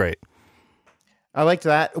 so great. I liked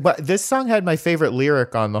that, but this song had my favorite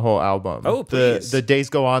lyric on the whole album. Oh, please. The days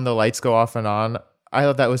go on, the lights go off and on. I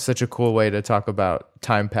thought that was such a cool way to talk about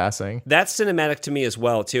time passing. That's cinematic to me as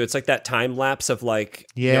well, too. It's like that time lapse of like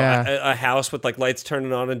a house with like lights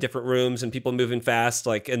turning on in different rooms and people moving fast,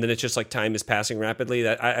 like, and then it's just like time is passing rapidly.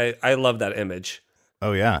 That I love that image.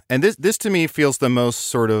 Oh yeah, and this to me feels the most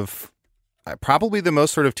sort of probably the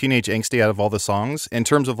most sort of teenage angsty out of all the songs in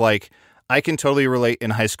terms of like I can totally relate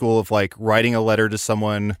in high school of like writing a letter to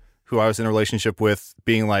someone who I was in a relationship with,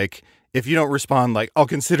 being like, if you don't respond, like, I'll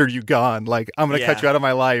consider you gone. Like, I'm going to cut you out of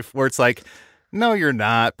my life. Where it's like, no, you're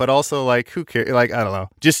not. But also, like, who cares? Like, I don't know.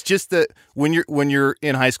 Just that when you're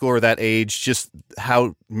in high school or that age, just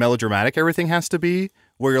how melodramatic everything has to be.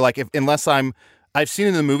 Where you're like, I've seen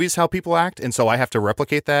in the movies how people act, and so I have to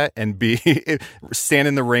replicate that and be stand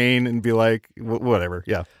in the rain and be like, whatever.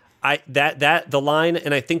 Yeah. The line,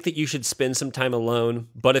 and I think that you should spend some time alone.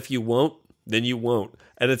 But if you won't, then you won't.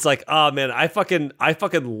 And it's like, oh man, I fucking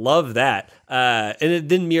love that. And it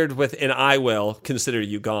then mirrored with, and I will consider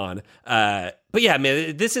you gone. But yeah,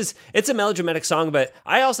 man, it's a melodramatic song, but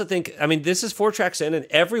I also think, I mean, this is 4 tracks in, and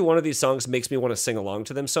every one of these songs makes me want to sing along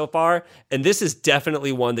to them so far. And this is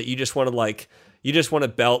definitely one that you just want to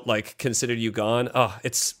belt, like, consider you gone. Oh,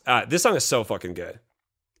 this song is so fucking good.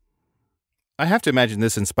 I have to imagine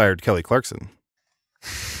this inspired Kelly Clarkson.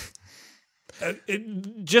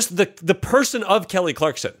 Just the person of Kelly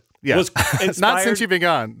Clarkson was inspired. Not since you've been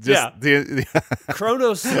gone.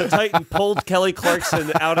 Kronos the Titan pulled Kelly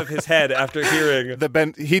Clarkson out of his head after hearing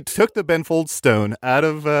he took the Ben Folds Stone out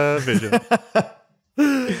of Vision.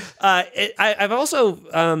 I've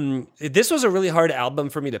also this was a really hard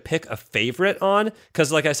album for me to pick a favorite on,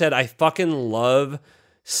 because like I said, I fucking love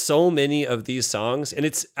so many of these songs, and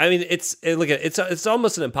it's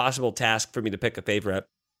almost an impossible task for me to pick a favorite.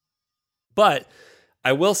 But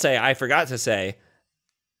I will say, I forgot to say,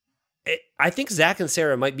 I think Zach and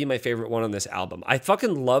Sarah might be my favorite one on this album. I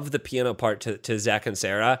fucking love the piano part to Zach and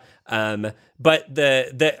Sarah. But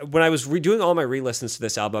when I was redoing all my re-listens to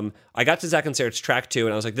this album, I got to Zach and Sarah's track 2,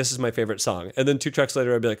 and I was like, this is my favorite song. And then 2 tracks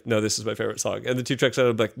later, I'd be like, no, this is my favorite song. And then 2 tracks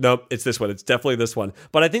later, I'd be like, nope, it's this one. It's definitely this one.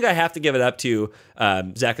 But I think I have to give it up to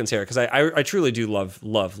Zach and Sarah, because I truly do love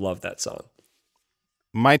that song.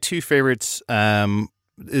 My 2 favorites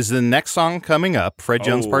is the next song coming up, Fred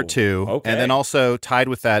Jones Part 2. Okay. And then also tied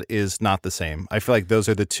with that is Not the Same. I feel like those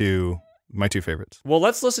are my 2 favorites. Well,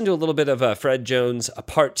 let's listen to a little bit of Fred Jones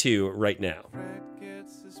Part 2 right now. Fred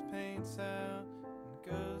gets his paints out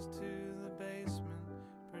and goes to the basement,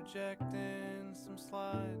 projecting some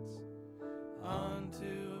slides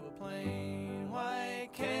onto a plain white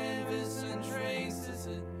canvas and traces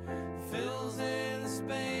it, fills in the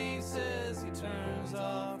spaces, he turns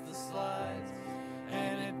off the slides.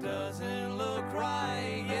 And it doesn't look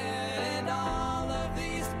right yet, and all of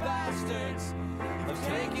these bastards have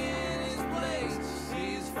taken his place.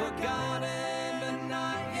 He's forgotten but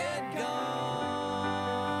not yet gone.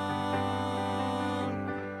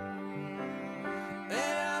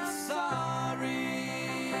 And I'm sorry,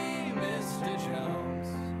 Mr. Jones.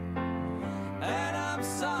 And I'm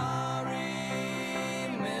sorry,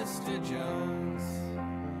 Mr. Jones.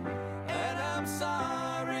 And I'm sorry.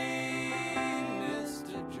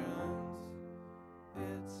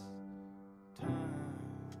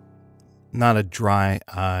 Not a dry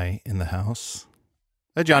eye in the house.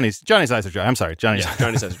 Johnny's eyes are dry. I'm sorry, Johnny's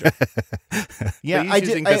eyes are dry. Yeah, I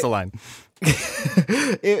did. That's a line.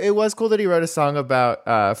 It was cool that he wrote a song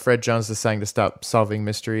about Fred Jones deciding to stop solving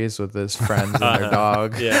mysteries with his friends and their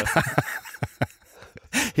dog. Yeah.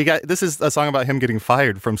 This is a song about him getting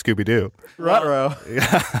fired from Scooby-Doo. Ruh-roh.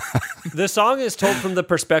 The song is told from the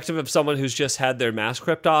perspective of someone who's just had their mask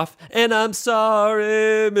ripped off. And I'm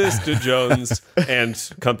sorry, Mr. Jones and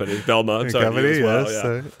company, Velma. I'm sorry company, to you as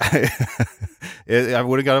well. Yes. I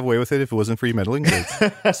would have got away with it if it wasn't for you meddling kids.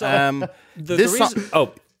 So, this song.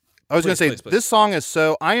 I was going to say, please. This song is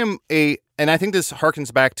so. and I think this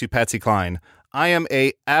harkens back to Patsy Cline. I am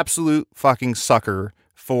a absolute fucking sucker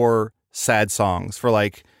for sad songs, for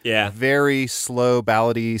like very slow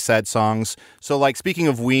ballady sad songs. So like, speaking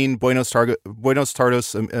of Ween, Buenos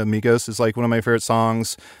Tardos Amigos is like one of my favorite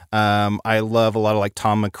songs. I love a lot of like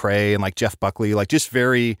Tom McRae and like Jeff Buckley, like just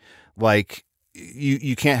very like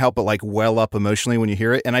you can't help but like well up emotionally when you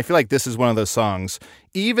hear it. And I feel like this is one of those songs,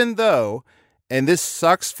 even though, and this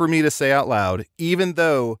sucks for me to say out loud, even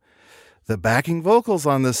though the backing vocals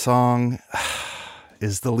on this song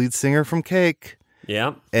is the lead singer from Cake.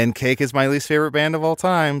 Yeah. And Cake is my least favorite band of all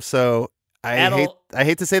time. So I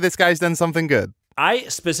hate to say this guy's done something good. I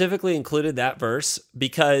specifically included that verse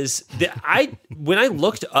because when I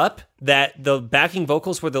looked up that the backing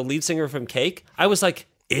vocals were the lead singer from Cake, I was like,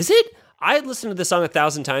 is it? I had listened to the song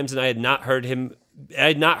 1,000 times and I had not heard him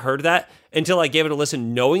had not heard that until I gave it a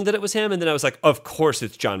listen, knowing that it was him, and then I was like, of course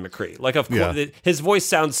it's John McCree. Like, of course, his voice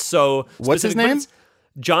sounds so. What's his specific, but name? it's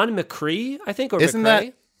John McCree, I think, or Isn't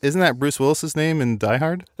McCrae. that Bruce Willis's name in Die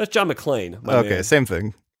Hard? That's John McClane. my Okay, man. same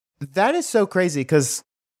thing. That is so crazy because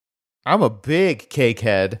I'm a big Cake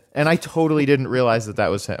head, and I totally didn't realize that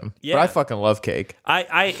was him. Yeah. But I fucking love Cake.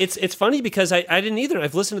 It's funny because I didn't either.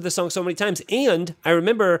 I've listened to this song so many times, and I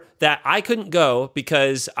remember that I couldn't go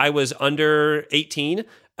because I was under 18.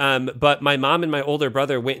 But my mom and my older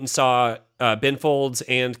brother went and saw Ben Folds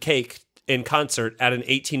and Cake in concert at an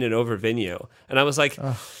 18 and over venue, and I was like,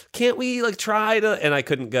 "Can't we like try to?" And I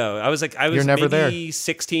couldn't go. I was like, I was You're never maybe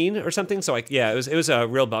 16 or something. So it was a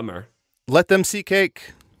real bummer. Let them see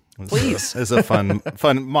Cake. Please. Is a fun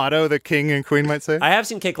motto the king and queen might say. I have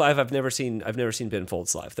seen Cake live. I've never seen Ben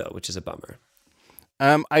Folds live though, which is a bummer.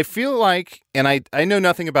 I feel like, and I know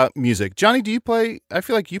nothing about music. Johnny, do you play? I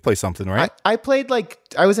feel like you play something, right? I played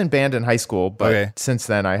I was in band in high school, but Okay. since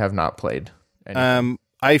then I have not played anything.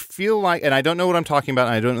 I feel like, and I don't know what I'm talking about,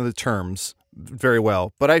 and I don't know the terms very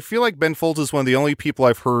well, but I feel like Ben Folds is one of the only people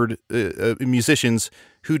I've heard, musicians,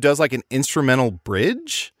 who does like an instrumental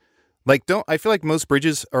bridge. Like, I feel like most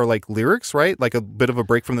bridges are like lyrics, right? Like a bit of a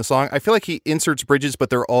break from the song. I feel like he inserts bridges, but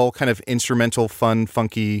they're all kind of instrumental, fun,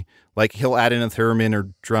 funky. Like he'll add in a theremin or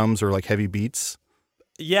drums or like heavy beats.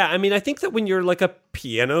 Yeah, I mean, I think that when you're like a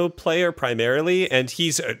piano player primarily, and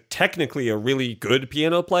he's technically a really good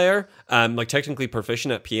piano player, like technically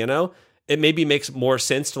proficient at piano, it maybe makes more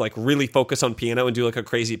sense to like really focus on piano and do like a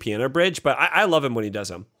crazy piano bridge. But I love him when he does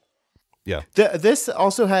them. Yeah. This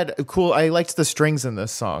also had I liked the strings in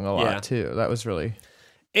this song a lot Yeah. too. That was really.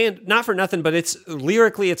 And not for nothing, but it's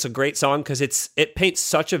lyrically, it's a great song because it paints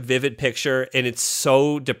such a vivid picture, and it's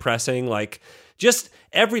so depressing. Like just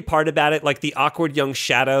every part about it, like the awkward young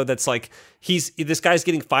shadow that's like this guy's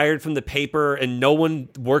getting fired from the paper, and no one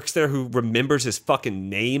works there who remembers his fucking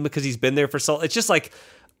name because he's been there for so. It's just like,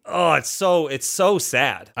 oh, it's so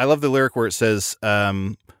sad. I love the lyric where it says,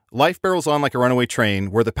 life barrels on like a runaway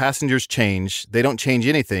train where the passengers change. They don't change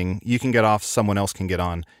anything. You can get off, someone else can get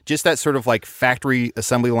on. Just that sort of like factory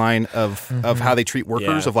assembly line of how they treat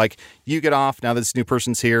workers, Yeah. of like, you get off, now this new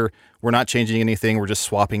person's here. We're not changing anything. We're just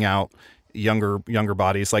swapping out younger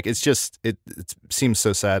bodies. Like, it's just, it seems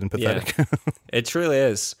so sad and pathetic. Yeah. It truly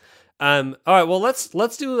is. All right, well, let's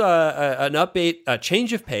do an update, a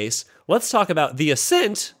change of pace. Let's talk about The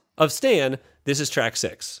Ascent of Stan. This is track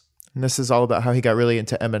 6. And this is all about how he got really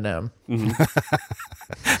into Eminem.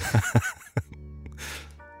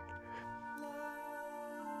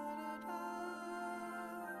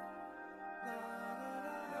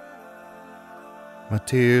 My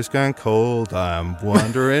tears gone cold. I'm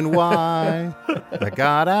wondering why I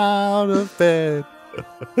got out of bed.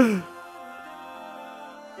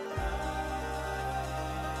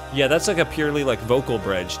 Yeah, that's like a purely like vocal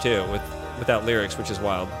bridge too, without lyrics, which is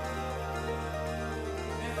wild.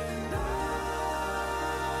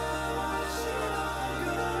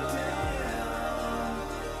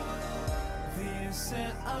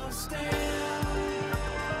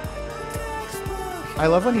 I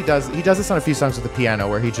love when he does this on a few songs with the piano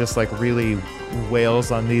where he just like really wails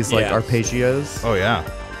on these like Yeah. arpeggios. Oh, yeah.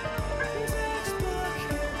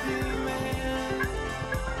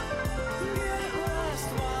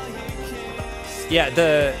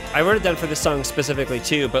 Yeah, I wrote it down for this song specifically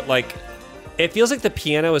too, but like it feels like the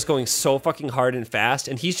piano is going so fucking hard and fast,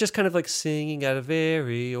 and he's just kind of like singing at a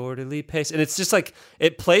very orderly pace, and it's just like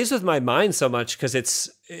it plays with my mind so much because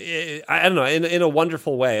I don't know, in a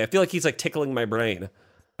wonderful way. I feel like he's like tickling my brain.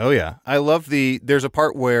 Oh, yeah. I love there's a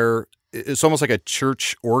part where it's almost like a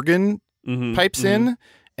church organ pipes in,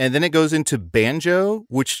 and then it goes into banjo,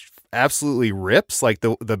 which absolutely rips. Like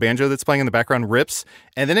the banjo that's playing in the background rips.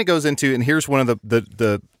 And then it goes into, and here's one of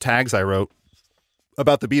the tags I wrote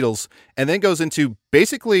about the Beatles. And then it goes into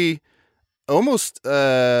basically almost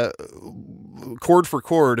chord for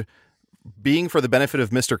chord being for the benefit of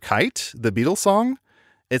Mr. Kite, the Beatles song.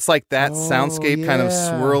 It's like that soundscape kind of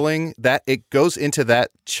yeah. swirling, that it goes into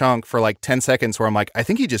that chunk for like 10 seconds where I'm like, I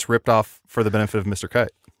think he just ripped off for the benefit of Mr.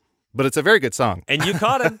 Kite. But it's a very good song. And you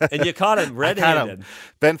caught him, red-handed.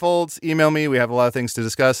 Ben Folds, email me. We have a lot of things to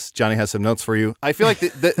discuss. Johnny has some notes for you. I feel like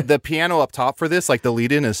the piano up top for this, like the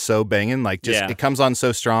lead in is so banging, like just it comes on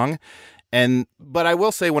so strong. But I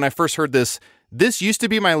will say, when I first heard this used to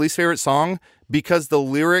be my least favorite song because the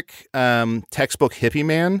lyric, textbook hippie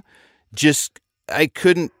man, just I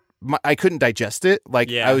couldn't digest it. Like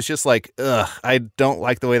I was just like, ugh, I don't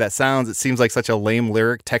like the way that sounds. It seems like such a lame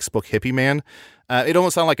lyric, textbook hippie man. It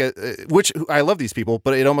almost sounded like which I love these people,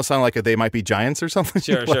 but it almost sounded like They Might Be Giants or something.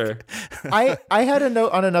 Sure, sure. I had a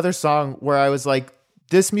note on another song where I was like,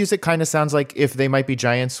 this music kind of sounds like if They Might Be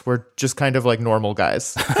Giants were just kind of like normal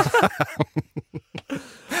guys.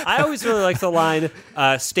 I always really like the line,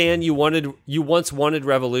 Stan, you once wanted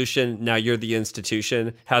revolution, now you're the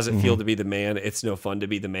institution. How's it feel to be the man? It's no fun to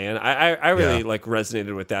be the man. I really like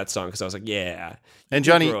resonated with that song because I was like, yeah. And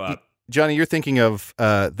Johnny, you're thinking of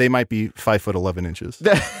They Might Be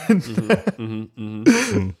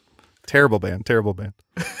 5'11". Terrible band.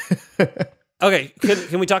 Okay,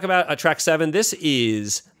 can we talk about track 7? This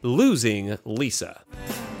is Losing Lisa.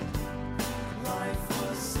 Life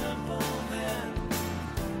was simple then,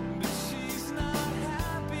 but she's not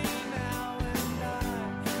happy now, and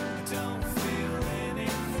I don't feel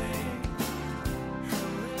anything. Her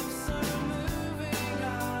lips are moving,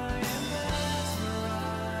 I am mesmerized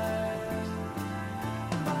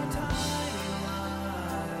by tiny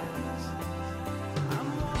lies. I'm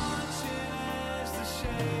watching as the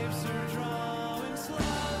shapes are drawing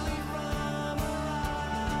slowly from her eyes.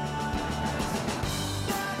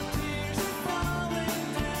 Black tears are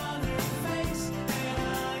falling down her face, and I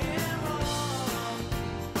am wrong.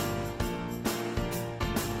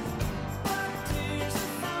 Black tears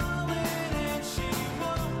are falling, and she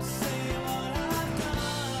won't say what I've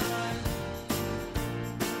done.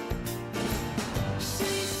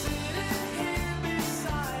 She's sitting here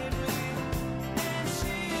beside me, and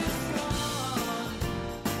she is gone.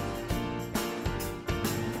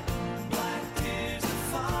 Black tears are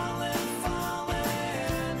falling.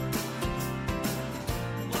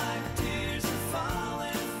 Black tears are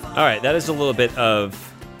falling. All right, that is a little bit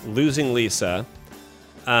of Losing Lisa.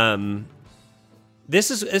 This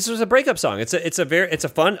was a breakup song. It's a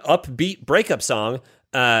fun upbeat breakup song.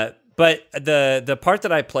 But the part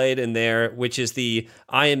that I played in there, which is the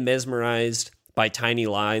I am mesmerized by tiny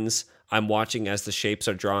lines, I'm watching as the shapes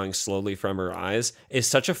are drawing slowly from her eyes, is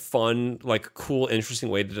such a fun, like, cool, interesting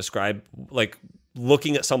way to describe, like,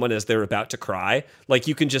 looking at someone as they're about to cry. Like,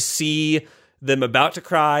 you can just see them about to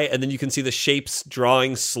cry, and then you can see the shapes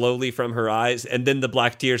drawing slowly from her eyes, and then the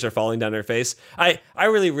black tears are falling down her face. I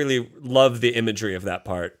really, really love the imagery of that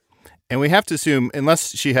part. And we have to assume,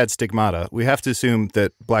 unless she had stigmata, we have to assume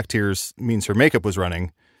that black tears means her makeup was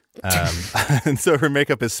running. And so her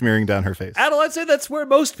makeup is smearing down her face. Adel, I'd say that's where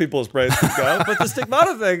most people's brains would go, but the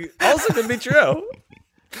stigmata thing also can be true.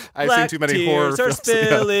 I've seen too many horror tears are films.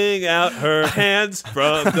 spilling out her hands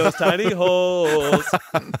from those tiny holes.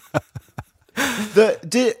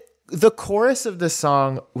 The chorus of this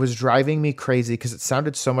song was driving me crazy because it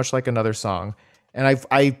sounded so much like another song, and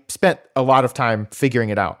I spent a lot of time figuring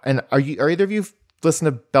it out. And are either of you listen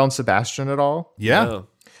to Belle and Sebastian at all? Yeah. Oh.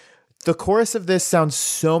 The chorus of this sounds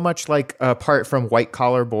so much like a part from White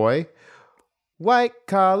Collar Boy. White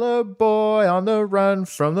collar boy on the run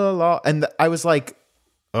from the law, and I was like,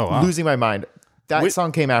 Oh, wow. losing my mind. That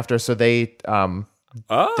song came after, so they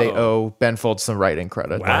owe Ben Folds some writing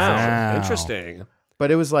credit. Wow. Interesting. But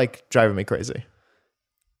it was like driving me crazy.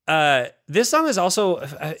 This song is also,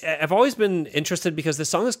 I've always been interested because this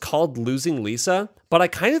song is called Losing Lisa, but I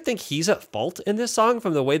kind of think he's at fault in this song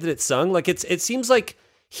from the way that it's sung. Like it seems like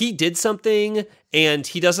he did something and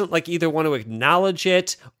he doesn't like either want to acknowledge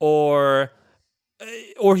it or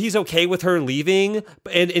he's okay with her leaving,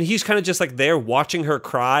 and he's kind of just like there watching her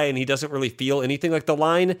cry, and he doesn't really feel anything. Like the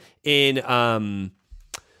line in the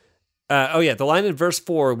line in verse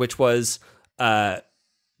 4, which was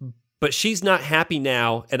but she's not happy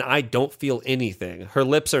now, and I don't feel anything. Her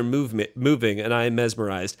lips are moving, and I am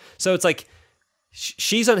mesmerized. So it's like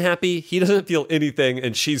she's unhappy, he doesn't feel anything,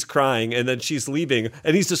 and she's crying, and then she's leaving,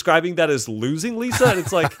 and he's describing that as losing Lisa, and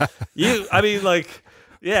it's like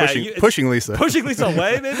yeah, pushing Lisa. Pushing Lisa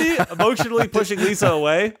away, maybe? Emotionally pushing Lisa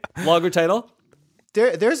away. Longer title.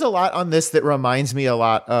 There's a lot on this that reminds me a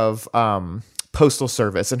lot of Postal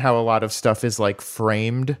Service and how a lot of stuff is like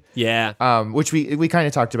framed. Yeah. Which we kind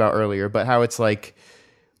of talked about earlier, but how it's like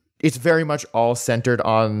it's very much all centered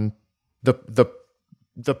on the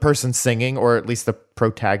person singing, or at least the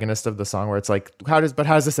protagonist of the song, where it's like, how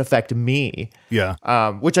does this affect me?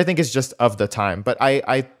 Yeah. Which I think is just of the time. But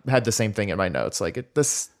I had the same thing in my notes. Like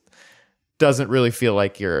this doesn't really feel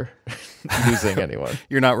like you're losing anyone.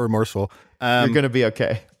 You're not remorseful. You're going to be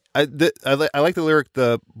okay. I like the lyric,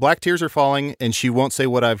 the black tears are falling and she won't say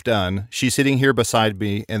what I've done. She's sitting here beside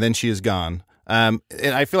me and then she is gone. And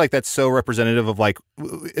I feel like that's so representative of like,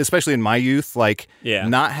 especially in my youth, like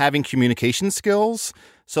not having communication skills.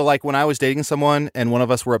 So like when I was dating someone and one of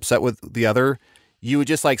us were upset with the other, you would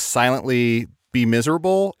just like silently be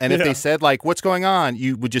miserable. And if Yeah. they said like, what's going on?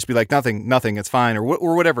 You would just be like, nothing, it's fine,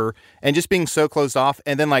 or whatever. And just being so closed off.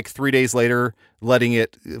 And then like 3 days later, letting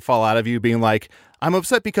it fall out of you, being like, I'm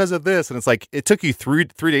upset because of this. And it's like, it took you three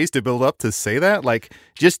days to build up to say that. Like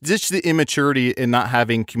just the immaturity in not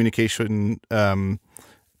having communication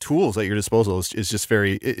tools at your disposal is just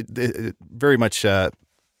very much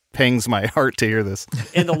pangs my heart to hear this.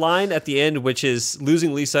 And the line at the end, which is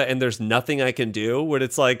losing Lisa and there's nothing I can do, when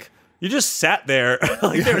it's like, you just sat there.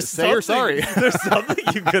 Like there's say you're sorry. There's something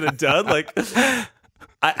you could have done. Like,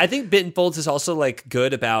 I think Bitten Folds is also like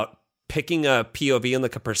good about picking a POV and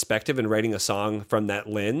like a perspective and writing a song from that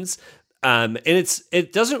lens. And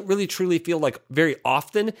it doesn't really truly feel like very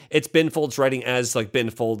often it's Ben Folds writing as like Ben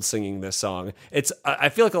Folds singing this song. I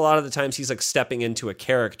feel like a lot of the times he's like stepping into a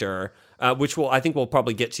character, which I think we'll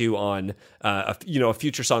probably get to on a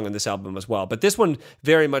future song on this album as well. But this one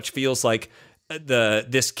very much feels like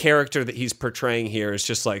this character that he's portraying here is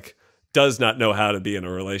just like does not know how to be in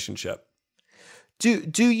a relationship. Do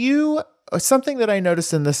you something that I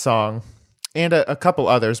noticed in this song and a couple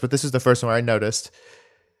others, but this is the first one where I noticed.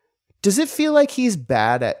 Does it feel like he's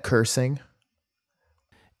bad at cursing?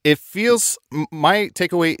 It feels, my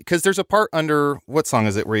takeaway, because there's a part under, what song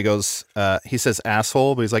is it, where he goes, he says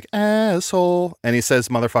asshole, but he's like, asshole, and he says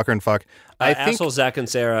motherfucker and fuck. I think Asshole, Zach and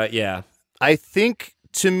Sarah, yeah. I think,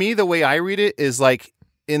 to me, the way I read it is like,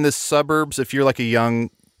 in the suburbs, if you're like a young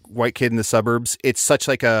white kid in the suburbs, it's such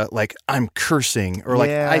like I'm cursing, or like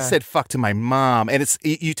I said fuck to my mom, and it's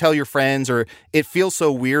you tell your friends, or it feels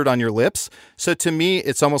so weird on your lips. So to me,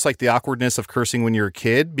 it's almost like the awkwardness of cursing when you're a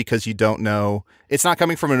kid, because you don't know, it's not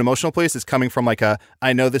coming from an emotional place, it's coming from like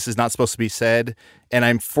I know this is not supposed to be said, and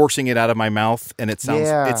I'm forcing it out of my mouth, and it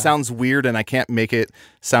sounds weird, and I can't make it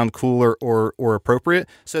sound cool or appropriate.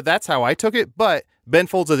 So that's how I took it. But Ben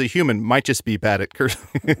Folds as a human might just be bad at cursing.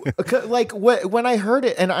 Like when I heard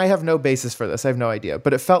it, and I have no basis for this, I have no idea,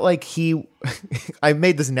 but it felt like I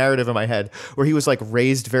made this narrative in my head where he was like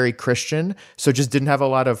raised very Christian, so just didn't have a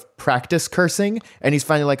lot of practice cursing, and he's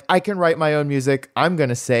finally like, I can write my own music, I'm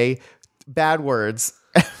gonna say bad words.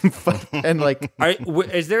 And like,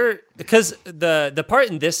 is there, because the part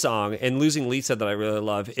in this song and Losing Lisa that I really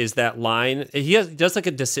love is that line. He does like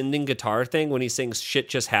a descending guitar thing when he sings "Shit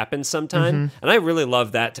just happens sometime," and I really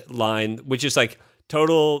love that line, which is like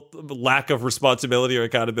total lack of responsibility or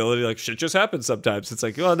accountability. Like, shit just happens sometimes. It's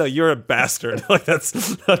like, oh no, you're a bastard. Like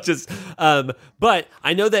that's not just. But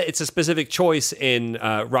I know that it's a specific choice in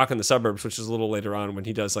 "Rock in the Suburbs," which is a little later on when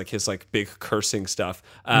he does like his like big cursing stuff.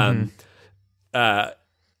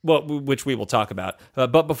 Well, which we will talk about.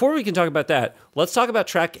 But before we can talk about that, let's talk about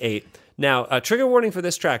track 8. Now, trigger warning for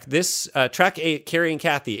this track. This track 8, Carrie and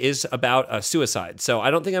Kathy, is about suicide. So I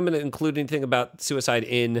don't think I'm going to include anything about suicide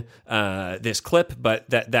in this clip, but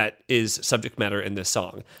that is subject matter in this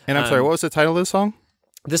song. And I'm sorry, what was the title of this song?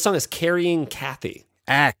 This song is Carrying Kathy.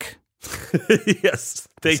 Ack. Yes,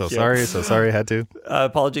 thank you. So sorry, I had to.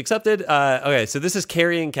 Apology accepted. Okay, so this is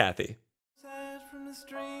Carrying Kathy. From this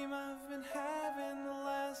dream I've been having the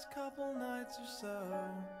last couple nights or so.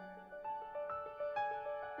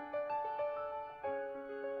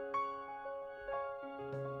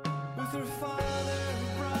 With her father,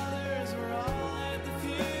 her brothers were all at the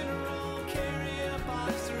funeral. Carry a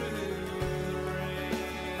box through the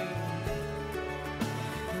rain.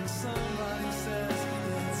 And somebody says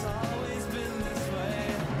it's always been this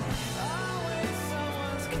way. Always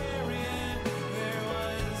someone's carrying. There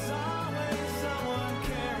was always someone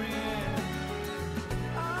carrying.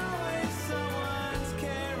 Always someone's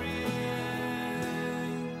carrying.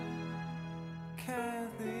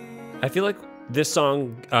 Kathy. I feel like this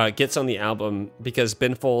song gets on the album because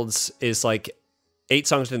Ben Folds is like 8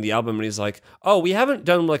 songs into the album and he's like, oh, we haven't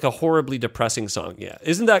done like a horribly depressing song yet.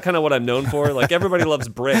 Isn't that kind of what I'm known for? Like, everybody loves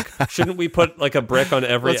Brick. Shouldn't we put like a brick on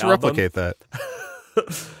every Let's album? replicate that.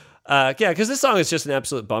 Yeah, because this song is just an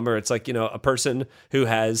absolute bummer. It's like, a person who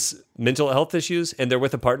has mental health issues and they're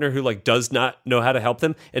with a partner who like does not know how to help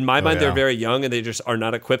them. In my mind, yeah. they're very young and they just are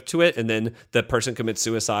not equipped to it. And then the person commits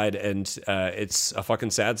suicide and it's a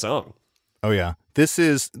fucking sad song. Oh yeah. This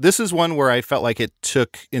is one where I felt like it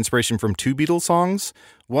took inspiration from 2 Beatles songs.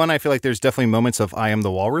 One, I feel like there's definitely moments of I Am the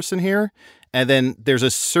Walrus in here. And then there's a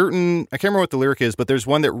certain, I can't remember what the lyric is, but there's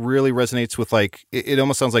one that really resonates with like, it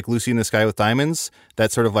almost sounds like Lucy in the Sky with Diamonds.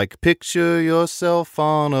 That sort of like, picture yourself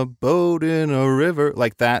on a boat in a river.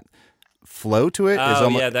 Like that flow to it is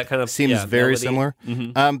almost, that kind of seems very melody. similar.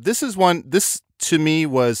 Mm-hmm. This to me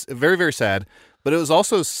was very, very sad, but it was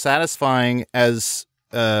also satisfying as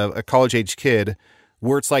a college-age kid,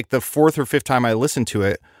 where it's like the 4th or 5th time I listened to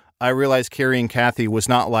it, I realized Carrie and Kathy was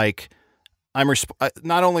not like,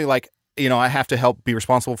 not only like you know, I have to help be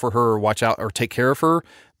responsible for her or watch out or take care of her.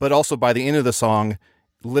 But also by the end of the song,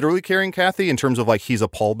 literally carrying Kathy in terms of like he's a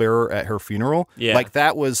pallbearer at her funeral. Yeah. Like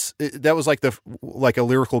that was like a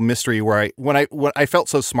lyrical mystery where when I felt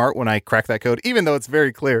so smart when I cracked that code, even though it's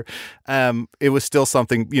very clear. It was still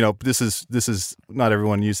something, you know, this is not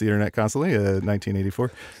everyone used the internet constantly,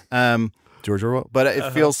 1984. George Orwell, but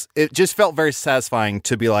it just felt very satisfying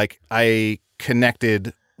to be like, I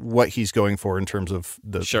connected what he's going for in terms of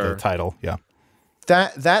the title. Yeah.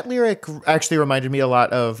 That lyric actually reminded me a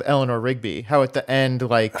lot of Eleanor Rigby, how at the end,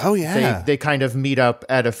 like, they kind of meet up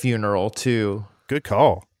at a funeral too. Good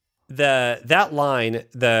call. That line,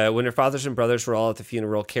 when her fathers and brothers were all at the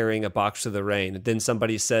funeral carrying a box through the rain, then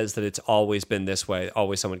somebody says that it's always been this way,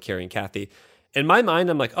 always someone carrying Kathy. In my mind,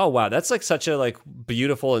 I'm like, oh, wow, that's like such a like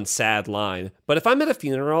beautiful and sad line. But if I'm at a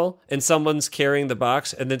funeral and someone's carrying the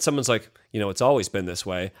box and then someone's like, you know, it's always been this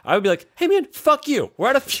way, I would be like, hey, man, fuck you. We're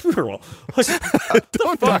at a funeral. Like,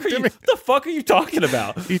 the fuck are you talking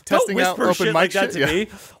about? You testing Don't out whisper open shit mic like that shit? to me.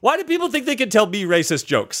 Why do people think they can tell me racist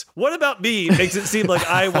jokes? What about me makes it seem like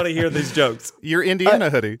I want to hear these jokes? Your Indiana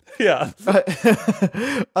hoodie. Yeah.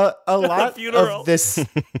 A lot of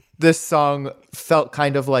this song felt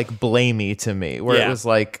kind of like blamey to me, where it was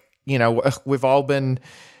like, you know, we've all been,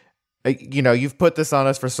 you know, you've put this on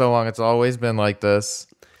us for so long. It's always been like this.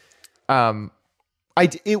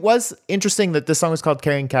 It was interesting that this song is called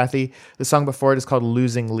Carrying Kathy. The song before it is called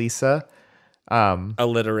Losing Lisa.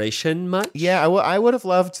 Alliteration much? Yeah, I would have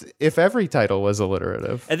loved if every title was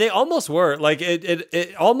alliterative. And they almost were. Like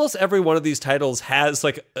it almost every one of these titles has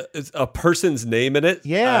like a person's name in it.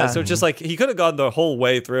 Yeah. So just like he could have gone the whole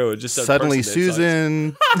way through and just said Suddenly person names.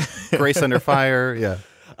 Susan, Grace Under Fire. Yeah.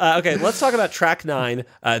 Okay, let's talk about track 9.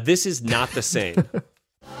 This is not the same.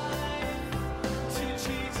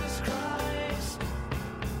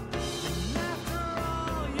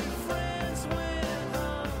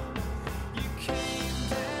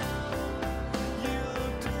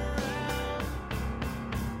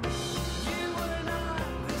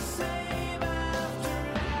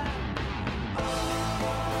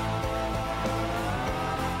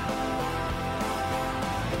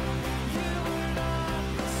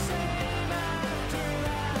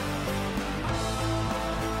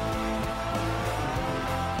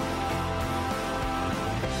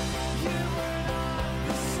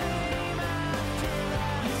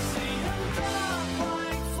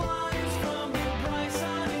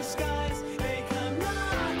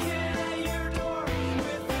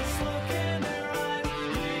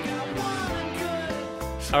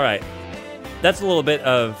 All right. That's a little bit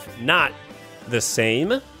of not the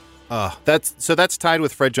same. That's tied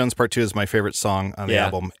with Fred Jones Part 2 as my favorite song on the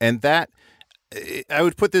album. And that, I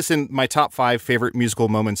would put this in my top 5 favorite musical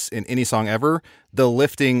moments in any song ever. The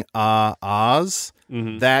lifting ahs,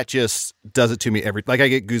 that just does it to me like I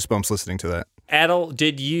get goosebumps listening to that. Adel,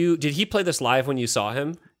 did he play this live when you saw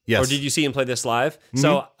him? Yes. Or did you see him play this live? Mm-hmm.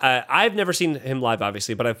 So I've never seen him live,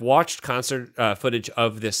 obviously, but I've watched concert footage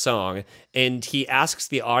of this song, and he asks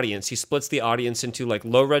the audience, he splits the audience into like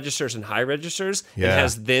low registers and high registers, and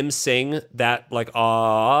has them sing that like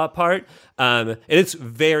ah part. And it's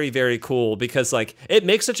very, very cool because like it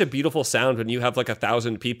makes such a beautiful sound when you have like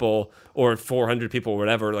 1,000 people or 400 people or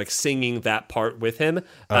whatever, like singing that part with him.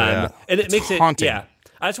 And it makes haunting. it,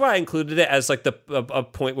 that's why I included it as like a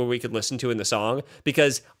point where we could listen to in the song,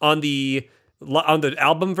 because on the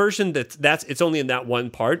album version that's it's only in that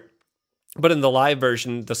one part, but in the live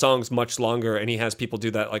version the song's much longer and he has people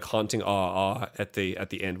do that like haunting at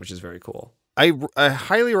the end, which is very cool. I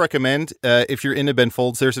highly recommend if you're into Ben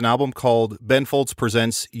Folds. There's an album called Ben Folds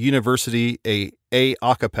Presents University a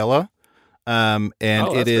Acapella. And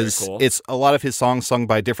it is cool. It's a lot of his songs sung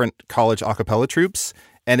by different college a cappella troops.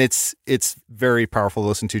 And it's very powerful to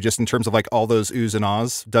listen to, just in terms of like all those oohs and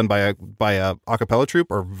ahs done by a cappella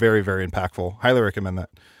troupe are very, very impactful. Highly recommend that.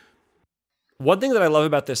 One thing that I love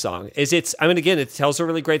about this song is again, it tells a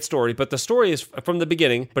really great story, but the story is from the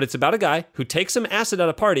beginning, but it's about a guy who takes some acid at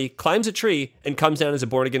a party, climbs a tree, and comes down as a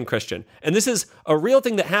born-again Christian. And this is a real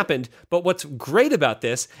thing that happened, but what's great about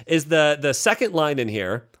this is the second line in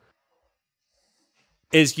here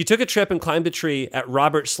is you took a trip and climbed a tree at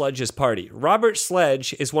Robert Sledge's party. Robert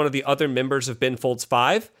Sledge is one of the other members of Ben Folds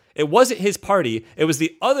 5. It wasn't his party. It was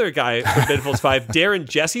the other guy from Ben Folds 5, Darren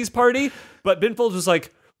Jesse's party. But Ben Folds was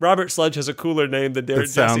like, Robert Sledge has a cooler name than Darren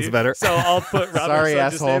Jesse. Sounds better. So I'll put Robert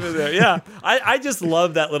Sledge's name in there. Yeah, I just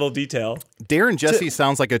love that little detail. Darren Jesse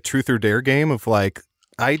sounds like a truth or dare game of like,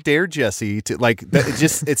 I dare Jesse to like.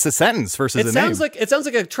 It's a sentence versus a name. It sounds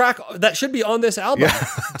like a track that should be on this album. Yeah.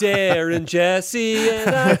 Darren Jesse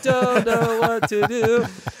and I don't know what to do.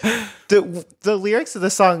 The lyrics of the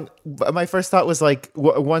song, my first thought was like,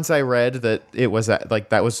 once I read that it was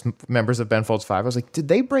that was members of Ben Folds 5, I was like, did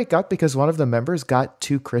they break up because one of the members got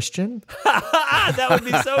too Christian? That would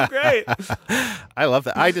be so great. I love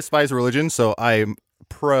that. I despise religion, so I'm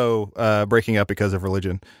pro breaking up because of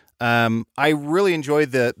religion. I really enjoy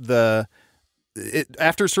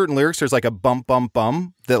after certain lyrics, there's like a bump, bump,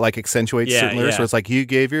 bump that like accentuates certain lyrics. So it's like, you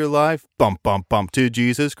gave your life, bump, bump, bump, to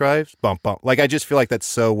Jesus Christ, bump, bump. Like, I just feel like that's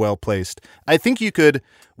so well placed. I think you could,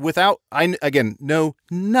 again, know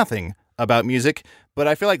nothing about music, but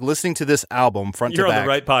I feel like listening to this album front You're to back.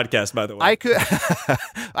 You're on the right podcast, by the way. I could,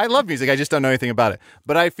 I love music. I just don't know anything about it.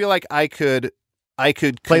 But I feel like I could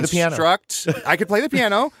play the piano. I could play the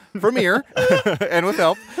piano from ear and with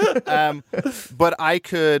help. But I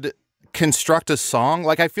could construct a song.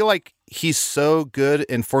 Like, I feel like he's so good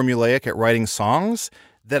and formulaic at writing songs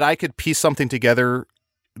that I could piece something together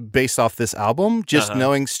based off this album, just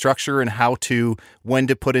knowing structure and when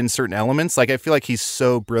to put in certain elements. Like, I feel like he's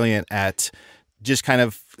so brilliant at just kind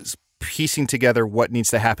of piecing together what needs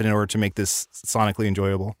to happen in order to make this sonically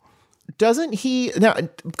enjoyable. Doesn't he now?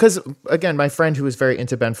 Because again, my friend who is very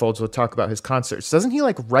into Ben Folds will talk about his concerts. Doesn't he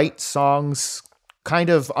like write songs kind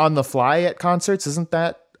of on the fly at concerts? Isn't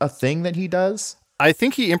that a thing that he does? I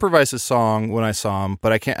think he improvised a song when I saw him,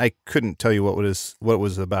 but I couldn't tell you what it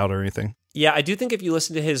was about or anything. Yeah, I do think if you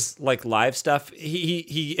listen to his like live stuff,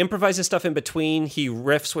 he improvises stuff in between. He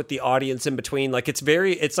riffs with the audience in between. Like,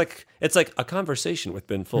 it's like a conversation with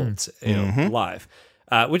Ben Folds, live,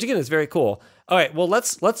 which again is very cool. All right, well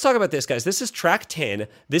let's talk about this, guys. This is track 10.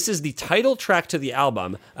 This is the title track to the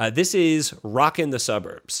album. This is "Rockin' the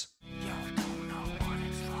Suburbs."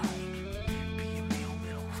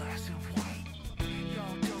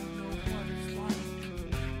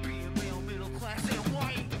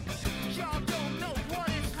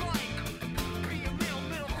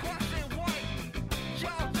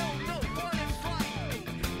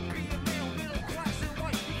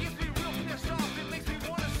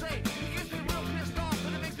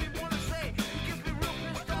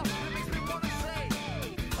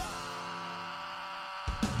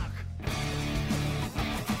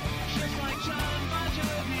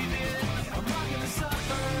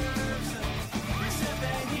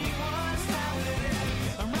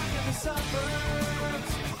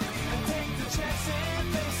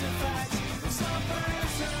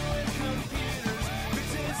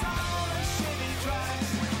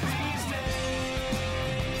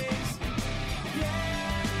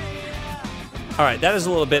 All right, that is a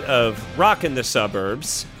little bit of "Rockin' the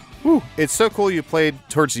Suburbs." Whew. It's so cool you played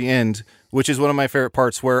towards the end, which is one of my favorite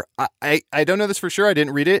parts, where I don't know this for sure. I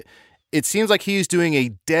didn't read it. It seems like he's doing a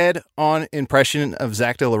dead-on impression of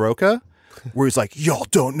Zach De La Rocha, where he's like, y'all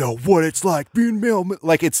don't know what it's like being male.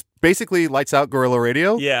 Like, it's basically Lights Out Guerrilla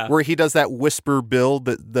Radio, where he does that whisper build,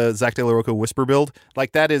 the Zach De La Rocha whisper build.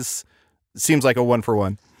 Like, seems like a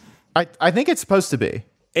one-for-one. I think it's supposed to be.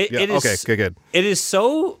 It is, okay, good. It is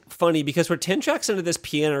so funny because we're 10 tracks into this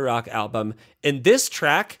piano rock album, and this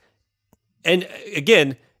track, and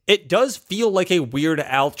again, it does feel like a Weird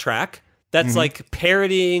Al track that's like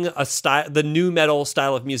parodying a style, the new metal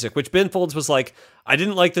style of music, which Ben Folds was like, I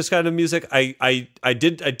didn't like this kind of music. I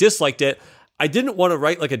disliked it. I didn't want to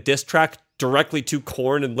write like a diss track directly to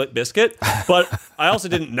Korn and Limp Bizkit, but I also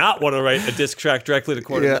did not want to write a diss track directly to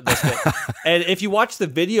Korn and Limp Bizkit. And if you watch the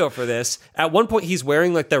video for this, at one point he's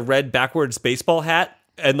wearing like the red backwards baseball hat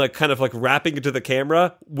and like kind of like rapping into the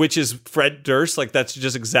camera, which is Fred Durst. Like, that's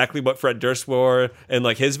just exactly what Fred Durst wore in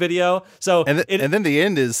like his video. So and then the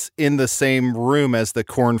end is in the same room as the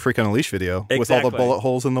Korn Freak on a Leash video with all the bullet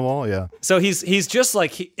holes in the wall. Yeah. So he's just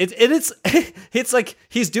like it's like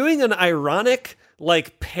he's doing an ironic,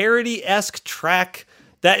 like, parody-esque track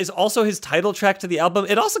that is also his title track to the album.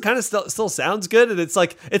 It also kind of still sounds good, and it's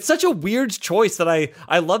like, it's such a weird choice that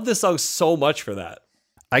I love this song so much for that.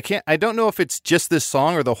 I don't know if it's just this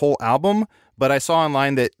song or the whole album, but I saw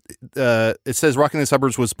online that it says "Rockin' the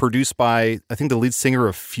Suburbs" was produced by, I think, the lead singer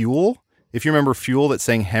of Fuel. If you remember Fuel, that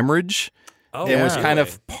sang "Hemorrhage." And was kind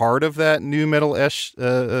of part of that new metal-ish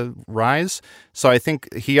rise. So I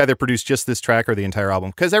think he either produced just this track or the entire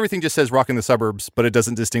album, because everything just says "Rockin' the Suburbs," but it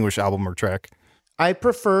doesn't distinguish album or track. I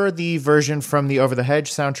prefer the version from the Over the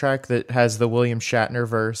Hedge soundtrack that has the William Shatner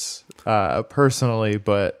verse, personally,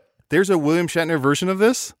 but... There's a William Shatner version of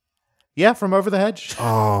this? Yeah, from Over the Hedge.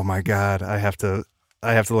 Oh my God. I have to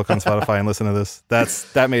look on Spotify and listen to this.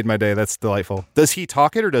 That made my day. That's delightful. Does he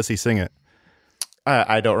talk it or does he sing it?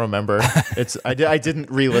 I don't remember. I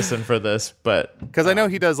didn't re-listen for this, but because I know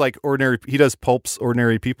he does like he does Pulp's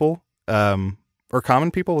Ordinary People, or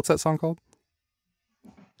Common People. What's that song called?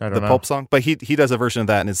 I don't the know. Pulp song, but he does a version of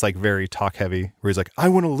that, and it's like very talk heavy, where he's like, "I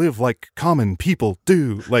want to live like common people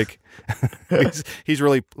do." Like, he's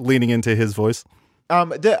really leaning into his voice.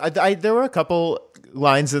 There were a couple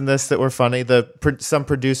lines in this that were funny. Some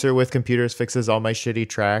producer with computers fixes all my shitty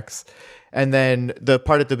tracks, and then the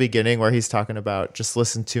part at the beginning where he's talking about just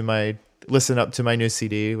listen up to my new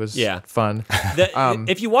CD was fun.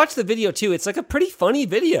 If you watch the video too, it's like a pretty funny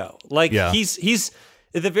video. Like he's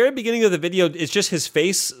at the very beginning of the video, it's just his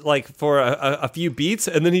face like for a few beats,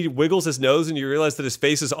 and then he wiggles his nose, and you realize that his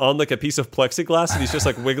face is on like a piece of plexiglass, and he's just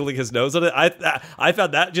like wiggling his nose on it. I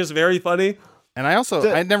found that just very funny. And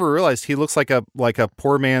I never realized he looks like a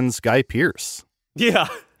poor man's Guy Pearce. Yeah.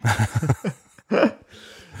 The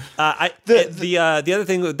other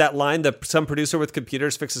thing with that line, some producer with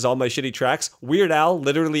computers fixes all my shitty tracks. Weird Al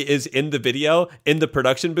literally is in the video in the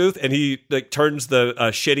production booth, and he like turns the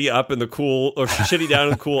shitty up and the cool, or shitty down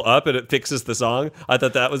and cool up, and it fixes the song. I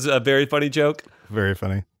thought that was a very funny joke. Very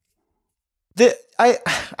funny.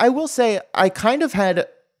 I will say I kind of had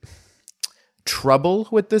trouble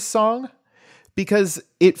with this song because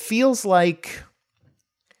it feels like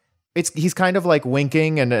he's kind of like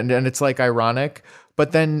winking and it's like ironic,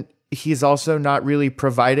 but then he's also not really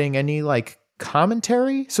providing any like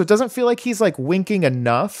commentary. So it doesn't feel like he's like winking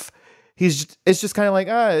enough. It's just kind of like,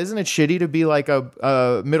 isn't it shitty to be like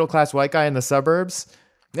a middle-class white guy in the suburbs?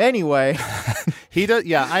 Anyway. He does.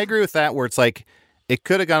 Yeah, I agree with that, where it's like, it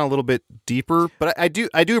could have gone a little bit deeper, but I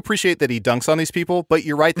do appreciate that he dunks on these people, but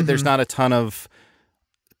you're right that there's not a ton of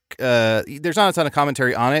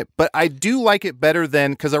commentary on it, but I do like it better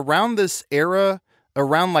than, because around this era,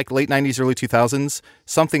 around like late 90s, early 2000s,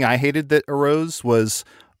 something I hated that arose was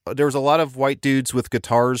there was a lot of white dudes with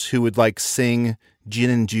guitars who would like sing Gin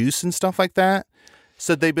and Juice and stuff like that.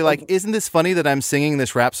 So they'd be like, isn't this funny that I'm singing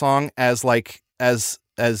this rap song as like, as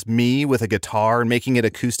me with a guitar and making it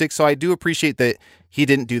acoustic? So I do appreciate that he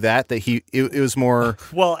didn't do that, it was more,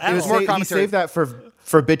 well, it was more commentary. He saved that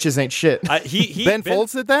for bitches ain't shit. Ben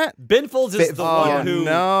Folds did that? Ben Folds is the one who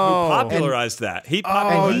popularized that. He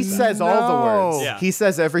popularized and he says all the words. Yeah. He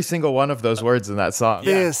says every single one of those words in that song.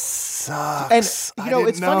 Yeah. This sucks. And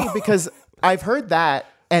it's funny because I've heard that,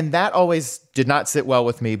 and that always did not sit well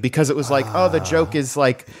with me because it was like, the joke is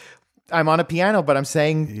like, I'm on a piano, but I'm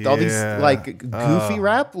saying all these like goofy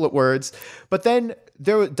rap words. But then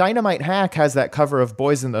Dynamite Hack has that cover of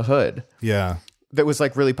Boys in the Hood. Yeah. That was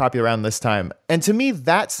like really popular around this time. And to me,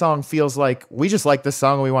 that song feels like we just like this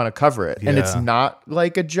song and we want to cover it. And it's not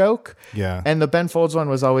like a joke. Yeah. And the Ben Folds one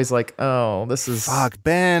was always like, this is... Fuck,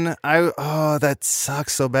 Ben. That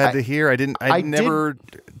sucks so bad to hear. I didn't notice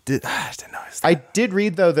that. I did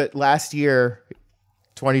read, though, that last year,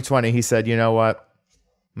 2020, he said, you know what?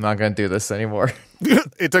 I'm not going to do this anymore.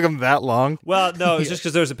 It took him that long? Well, no, it's just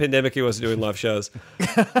because there was a pandemic. He wasn't doing live shows.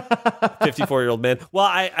 54-year-old man. Well,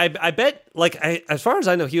 I bet, like, as far as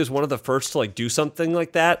I know, he was one of the first to like do something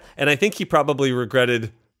like that, and I think he probably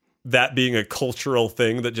regretted that being a cultural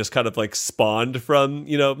thing that just kind of like spawned from,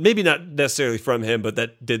 maybe not necessarily from him, but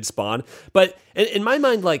that did spawn. But in my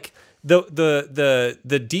mind, like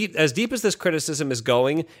the deep as this criticism is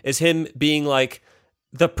going is him being like,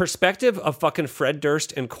 the perspective of fucking Fred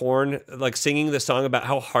Durst and Korn, like singing the song about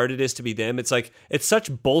how hard it is to be them. It's like, it's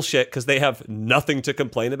such bullshit because they have nothing to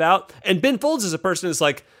complain about. And Ben Folds is a person who's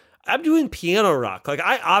like, I'm doing piano rock. Like,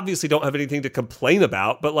 I obviously don't have anything to complain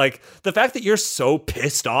about, but like the fact that you're so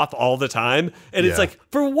pissed off all the time, and it's like,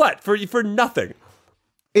 for what? For nothing.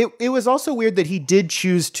 It was also weird that he did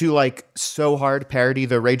choose to like so hard parody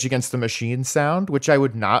the Rage Against the Machine sound, which I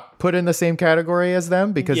would not put in the same category as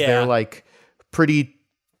them because they're like pretty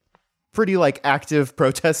like active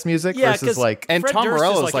protest music versus like, and Fred Tom Durst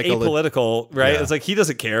Morello is like apolitical, right? It's like he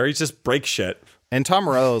doesn't care. He just breaks shit. And Tom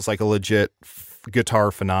Morello is like a legit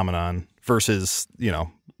guitar phenomenon versus,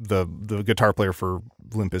 the guitar player for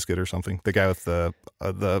Limp Bizkit or something. The guy with the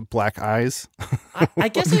black eyes. I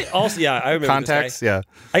guess I also, I remember contacts. This guy.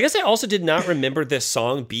 I guess I also did not remember this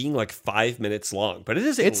song being like 5 minutes long, but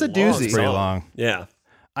it's a doozy. It's pretty long. Yeah.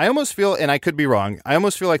 I almost feel, and I could be wrong, I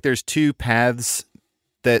almost feel like there's two paths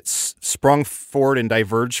that sprung forward and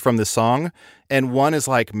diverged from the song, and one is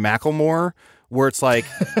like Macklemore, where it's like,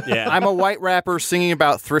 I'm a white rapper singing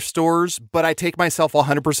about thrift stores, but I take myself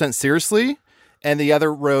 100% seriously. And the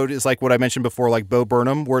other road is like what I mentioned before, like Bo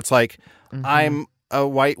Burnham, where it's like, I'm a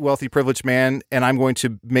white, wealthy, privileged man, and I'm going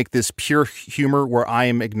to make this pure humor where I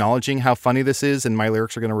am acknowledging how funny this is, and my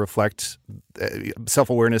lyrics are going to reflect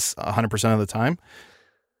self-awareness 100% of the time.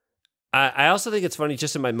 I also think it's funny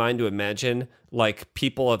just in my mind to imagine like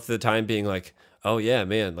people of the time being like, oh yeah,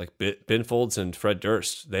 man, like Ben Folds and Fred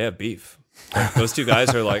Durst, they have beef. Like, those two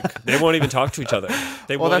guys are like, they won't even talk to each other.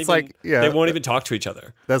 They won't even talk to each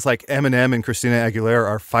other. That's like Eminem and Christina Aguilera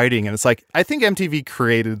are fighting, and it's like I think MTV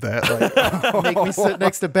created that. Like, Make me sit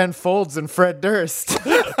next to Ben Folds and Fred Durst.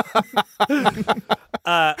 Okay,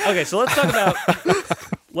 so let's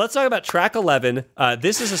talk about track 11.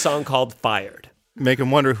 This is a song called "Fired." make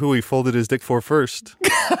him wonder who he folded his dick for first.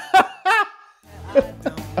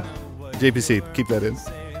 JPC, keep that in.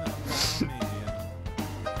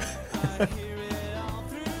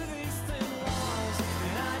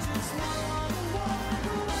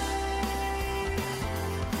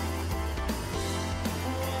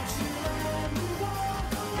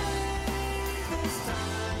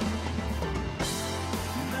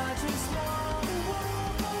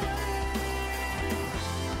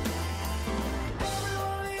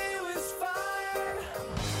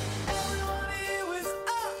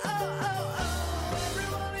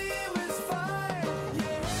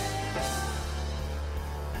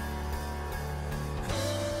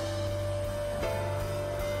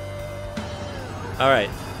 All right,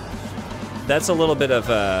 that's a little bit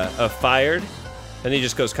of Fired, and he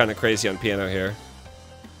just goes kind of crazy on piano here.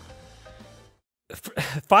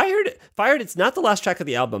 Fired. It's not the last track of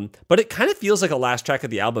the album, but it kind of feels like a last track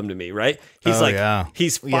of the album to me, right?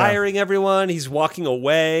 He's firing everyone. He's walking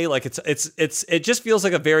away. Like it just feels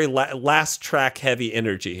like a very last track heavy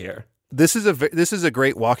energy here. This is a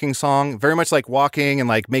great walking song, very much like walking and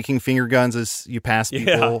like making finger guns as you pass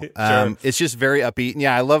people. Yeah, sure. It's just very upbeat. And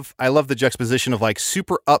yeah, I love the juxtaposition of like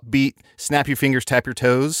super upbeat, snap your fingers, tap your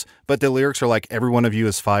toes, but the lyrics are like every one of you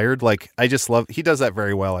is fired. Like he does that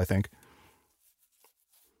very well, I think.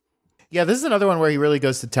 Yeah, this is another one where he really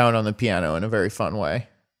goes to town on the piano in a very fun way.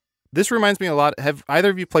 This reminds me a lot. Have either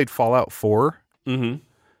of you played Fallout 4? Mm-hmm.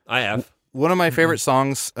 I have. One of my favorite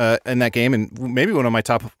songs in that game, and maybe one of my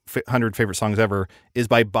top 100 favorite songs ever, is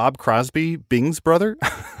by Bob Crosby, Bing's brother.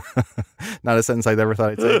 Not a sentence I'd ever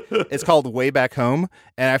thought I'd say. It's called Way Back Home,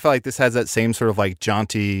 and I feel like this has that same sort of like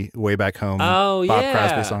jaunty Way Back Home Bob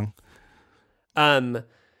Crosby song.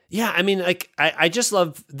 Yeah, I mean, like, I just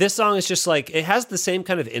love this song. Is just like, it has the same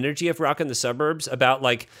kind of energy of Rockin' the Suburbs about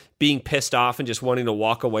like being pissed off and just wanting to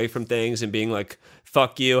walk away from things and being like,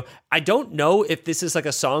 fuck you. I don't know if this is like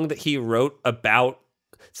a song that he wrote about.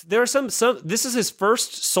 There are some, this is his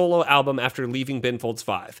first solo album after leaving Ben Folds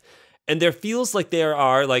 5. And there feels like there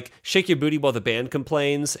are like Shake Your Booty While the Band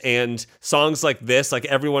Complains and songs like this, like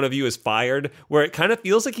Every One of You is Fired, where it kind of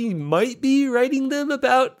feels like he might be writing them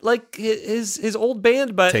about like his old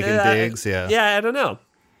band, but taking digs, yeah. Yeah, I don't know.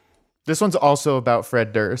 This one's also about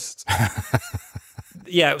Fred Durst.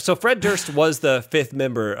 Yeah, so Fred Durst was the fifth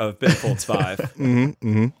member of Ben Folds 5. Mm-hmm,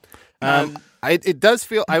 mm-hmm. It does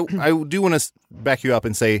feel, I do want to back you up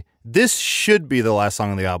and say this should be the last song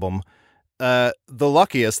on the album. The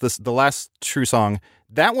Luckiest, the last true song,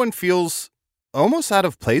 that one feels almost out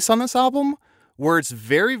of place on this album, where it's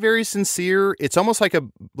very, very sincere. It's almost like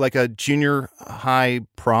a junior high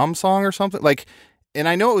prom song or something. Like, and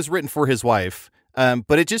I know it was written for his wife,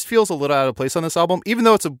 but it just feels a little out of place on this album, even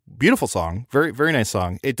though it's a beautiful song, very, very nice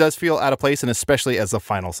song. It does feel out of place, and especially as the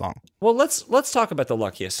final song. Well, let's talk about The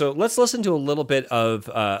Luckiest. So let's listen to a little bit of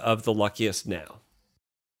The Luckiest now.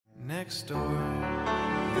 Next door,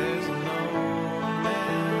 there's an old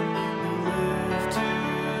man who lived to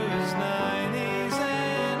his 90s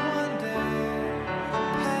and one day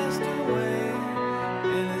passed away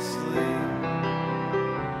in his sleep.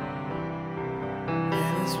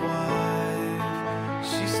 And his wife,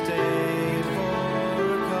 she stayed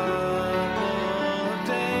for a couple of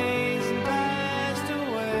days and passed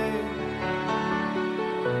away.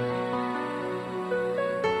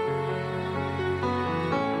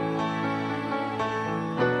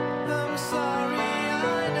 I'm sorry,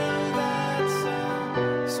 I know that's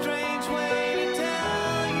a strange way to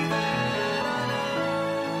tell you that I know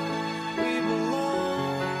we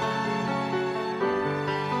belong.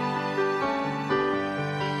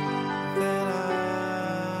 That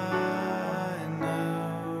I know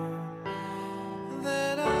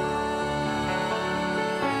that I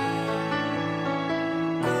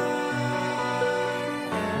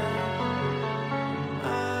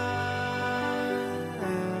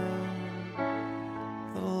am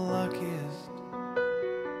the luckiest.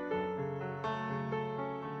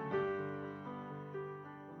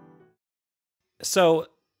 So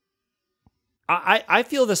I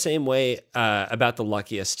feel the same way about The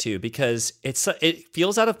Luckiest too, because it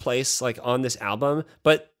feels out of place like on this album,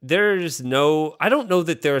 but I don't know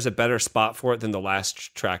that there's a better spot for it than the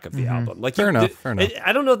last track of the album. Like Fair enough.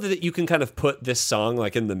 I don't know that you can kind of put this song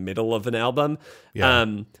like in the middle of an album. Yeah.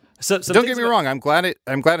 So Don't get me wrong. I'm glad it's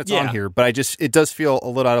on Yeah. here, but it does feel a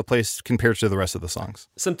little out of place compared to the rest of the songs.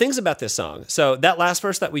 Some things about this song. So that last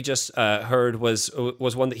verse that we just heard was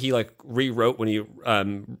one that he like rewrote when he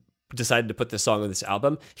decided to put this song on this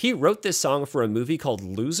album. He wrote this song for a movie called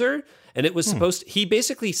Loser, and it was he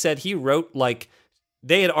basically said he wrote like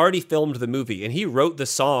they had already filmed the movie, and he wrote the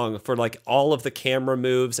song for like all of the camera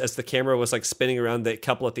moves as the camera was like spinning around the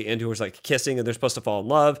couple at the end who was like kissing and they're supposed to fall in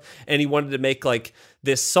love. And he wanted to make like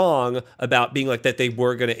this song about being like that they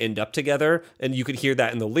were going to end up together. And you could hear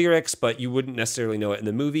that in the lyrics, but you wouldn't necessarily know it in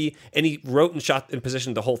the movie. And he wrote and shot and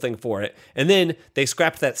positioned the whole thing for it. And then they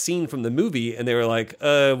scrapped that scene from the movie and they were like,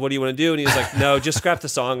 what do you want to do? And he was like, no, just scrap the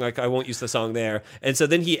song. Like, I won't use the song there. And so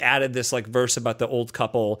then he added this like verse about the old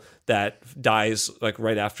couple that dies like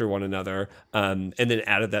right after one another. And then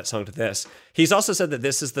added that song to this. He's also said that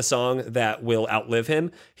this is the song that will outlive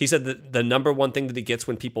him. He said that the number one thing that he gets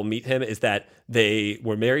when people meet him is that they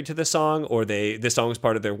were married to this song or this song was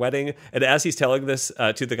part of their wedding. And as he's telling this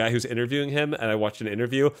to the guy who's interviewing him, and I watched an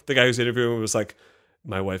interview, the guy who's interviewing him was like,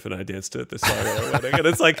 my wife and I danced to this song at our wedding. And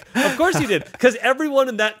it's like, of course you did. Because everyone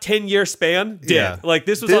in that 10-year span did. Yeah. Like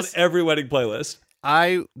this was on every wedding playlist.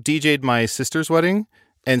 I DJ'd my sister's wedding,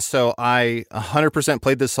 and so I 100%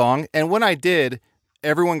 played this song. And when I did,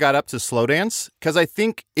 everyone got up to slow dance. Because I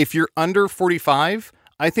think if you're under 45,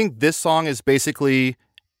 I think this song is basically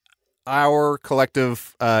our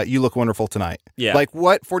collective You Look Wonderful Tonight. Yeah. Like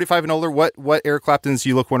what 45 and older, what Eric Clapton's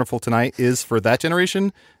You Look Wonderful Tonight is for that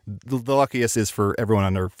generation, the Luckiest is for everyone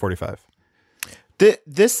under 45.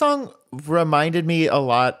 This song reminded me a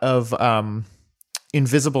lot of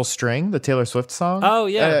Invisible String, the Taylor Swift song. Oh,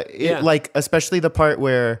 yeah. Yeah. Like, especially the part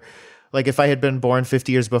where, like, if I had been born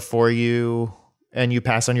 50 years before you and you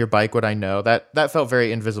pass on your bike, would I know? That felt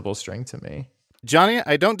very Invisible String to me. Johnny,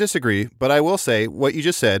 I don't disagree, but I will say what you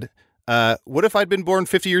just said. What if I'd been born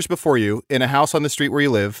 50 years before you in a house on the street where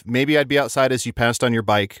you live? Maybe I'd be outside as you passed on your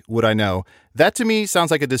bike. Would I know? That to me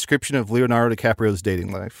sounds like a description of Leonardo DiCaprio's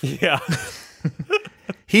dating life. Yeah.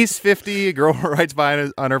 He's 50, a girl rides by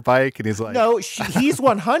on her bike, and he's like, No, he's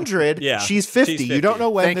 100. Yeah, she's 50. she's 50. You don't know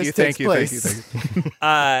when this takes place. Thank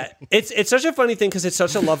you. It's such a funny thing because it's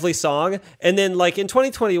such a lovely song. And then like in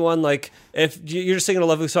 2021, like if you're just singing a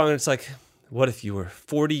lovely song and it's like, what if you were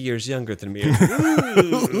 40 years younger than me?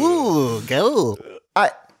 Ooh, go.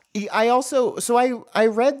 I also, so I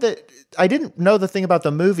read that, I didn't know the thing about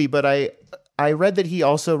the movie, but I read that he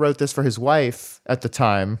also wrote this for his wife at the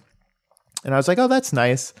time. And I was like, oh, that's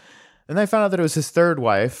nice. And then I found out that it was his third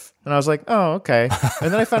wife. And I was like, oh, okay.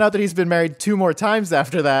 And then I found out that he's been married 2 more times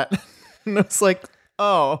after that. And I was like,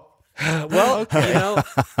 oh. Well, you know,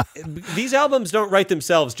 these albums don't write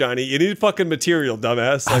themselves, Johnny. You need fucking material,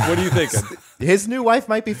 dumbass. Like, what are you thinking? His new wife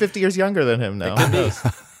might be 50 years younger than him now. Who knows?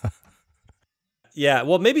 Yeah,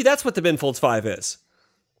 well, maybe that's what the Ben Folds 5 is.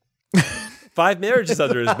 5 marriages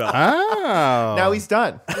under his belt. Oh. Now he's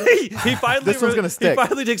done. He finally This one's gonna stick. He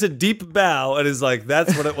finally takes a deep bow and is like,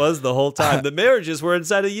 "That's what it was the whole time. The marriages were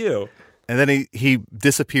inside of you." And then he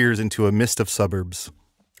disappears into a mist of suburbs.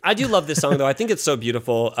 I do love this song though. I think it's so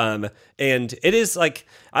beautiful, and it is like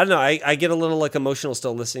I don't know. I get a little like emotional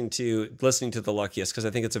still listening to The Luckiest because I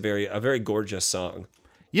think it's a very gorgeous song.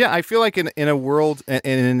 Yeah, I feel like in a world and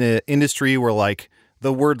in an industry where like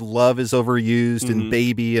the word love is overused and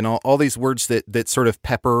baby and all these words that sort of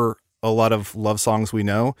pepper a lot of love songs we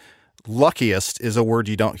know. Luckiest is a word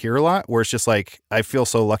you don't hear a lot, where it's just like, I feel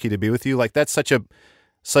so lucky to be with you. Like that's such a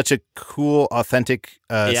cool, authentic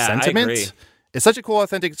sentiment. I agree. It's such a cool,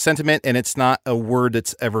 authentic sentiment, and it's not a word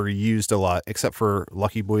that's ever used a lot, except for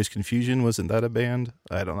Lucky Boys Confusion. Wasn't that a band?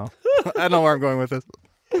 I don't know. I don't know where I'm going with this.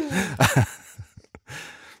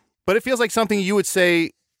 But it feels like something you would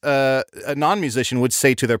say, a non-musician would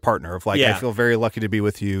say to their partner of like, I feel very lucky to be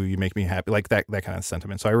with you. You make me happy. Like that kind of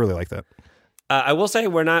sentiment. So I really like that. I will say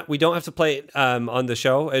we don't have to play it on the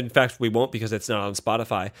show. In fact, we won't because it's not on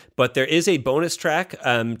Spotify. But there is a bonus track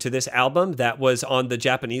to this album that was on the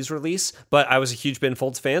Japanese release. But I was a huge Ben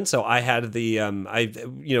Folds fan, so I had the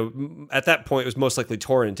at that point it was most likely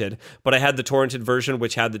torrented. But I had the torrented version,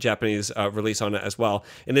 which had the Japanese release on it as well.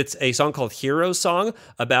 And it's a song called Hero's Song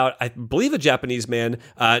about, I believe, a Japanese man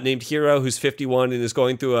named Hiro who's 51 and is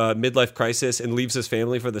going through a midlife crisis and leaves his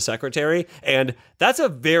family for the secretary. And that's a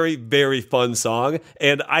very, very fun song,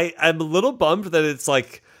 and I'm a little bummed that it's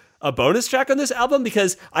like a bonus track on this album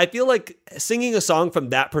because I feel like singing a song from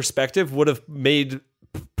that perspective would have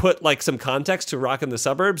put like some context to Rock in the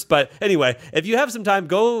Suburbs. But anyway, if you have some time,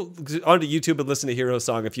 go onto YouTube and listen to Hero's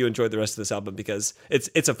song if you enjoyed the rest of this album because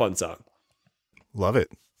it's a fun song. Love it.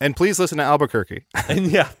 And please listen to Albuquerque. And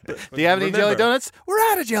yeah. Do you have any jelly donuts? We're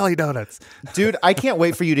out of jelly donuts. Dude, I can't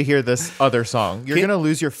wait for you to hear this other song. You're going to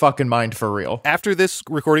lose your fucking mind for real. After this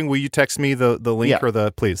recording, will you text me the link Yeah. or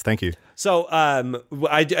the please? Thank you. So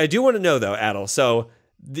I do want to know though, Adel. So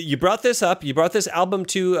you brought this up. You brought this album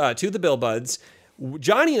to the Bill Buds.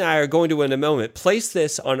 Johnny and I are going to, in a moment, place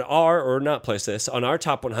this on our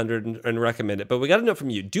top 100 and recommend it. But we got to know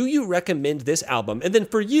from you. Do you recommend this album? And then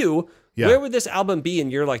for you, where would this album be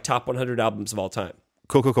in your like top 100 albums of all time?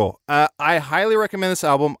 Cool. I highly recommend this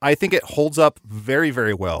album. I think it holds up very,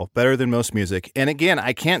 very well, better than most music. And again,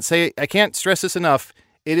 I can't stress this enough.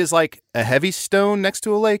 It is like a heavy stone next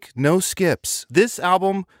to a lake, no skips. This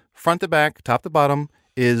album, front to back, top to bottom,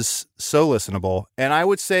 is so listenable. And I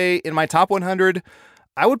would say in my top 100,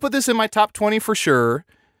 I would put this in my top 20 for sure.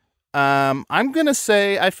 I'm going to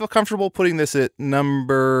say I feel comfortable putting this at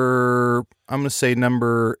number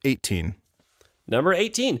 18. Number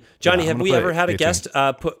 18. Johnny, Yeah, have I'm we gonna put ever it had a 18. guest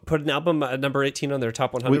put an album at number 18 on their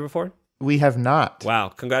top 100 before? We have not. Wow.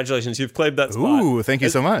 Congratulations. You've claimed that spot. Ooh, thank you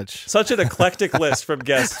so much. Such an eclectic list from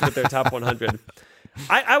guests with their top 100.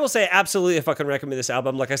 I will say absolutely if I can recommend this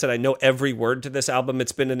album. Like I said, I know every word to this album.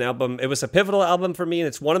 It's been an album. It was a pivotal album for me, and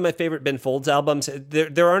it's one of my favorite Ben Folds albums.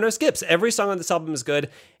 There are no skips. Every song on this album is good,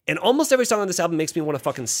 and almost every song on this album makes me want to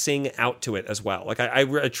fucking sing out to it as well. Like I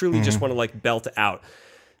truly just want to like belt out.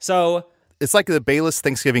 So It's like the Bayless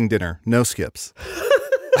Thanksgiving dinner, no skips.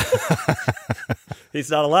 he's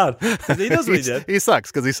not allowed. He knows what he did. He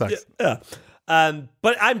sucks because he sucks. Yeah.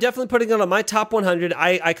 But I'm definitely putting it on my top 100.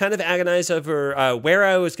 I kind of agonized over where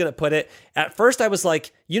I was going to put it. At first, I was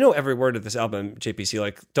like, you know every word of this album, JPC.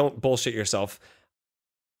 Like, don't bullshit yourself.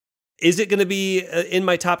 Is it going to be in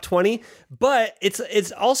my top 20? But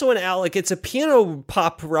it's also it's a piano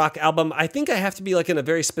pop rock album. I think I have to be like in a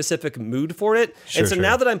very specific mood for it. Sure.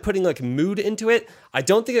 Now that I'm putting like mood into it, I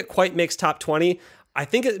don't think it quite makes top 20. I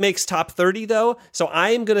think it makes top 30 though. So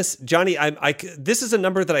I am going to, Johnny, this is a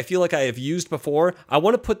number that I feel like I have used before. I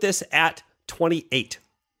want to put this at 28.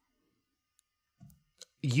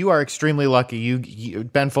 You are extremely lucky. You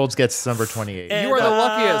Ben Folds gets number 28. You are the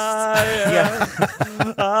luckiest.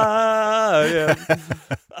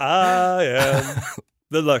 I am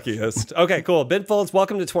the luckiest. Okay, cool. Ben Folds,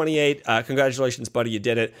 welcome to 28. Congratulations, buddy. You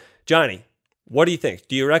did it. Johnny, what do you think?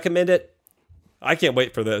 Do you recommend it? I can't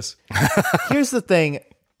wait for this. Here's the thing.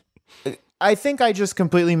 I think I just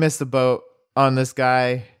completely missed the boat on this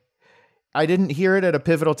guy. I didn't hear it at a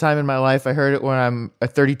pivotal time in my life. I heard it when I'm a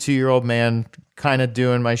 32-year-old man kind of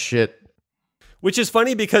doing my shit. Which is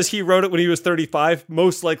funny because he wrote it when he was 35,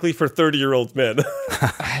 most likely for 30-year-old men.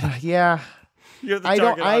 Yeah. You're the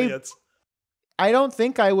target audience. I don't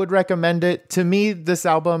think I would recommend it. To me, this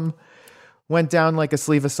album went down like a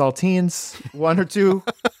sleeve of saltines. One or two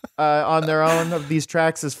on their own of these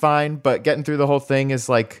tracks is fine, but getting through the whole thing is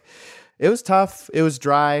like, it was tough. It was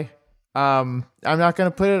dry. I'm not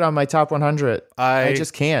going to put it on my top 100. I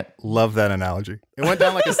just can't. Love that analogy. It went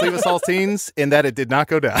down like a sleeve of saltines in that it did not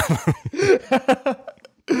go down.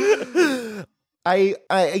 I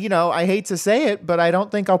hate to say it, but I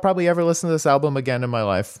don't think I'll probably ever listen to this album again in my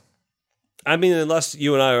life. I mean, unless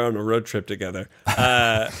you and I are on a road trip together.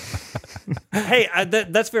 Hey,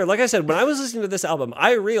 that's fair. Like I said, when I was listening to this album,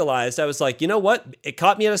 I realized, I was like, you know what? It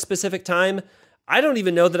caught me at a specific time. I don't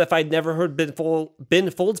even know that if I'd never heard Ben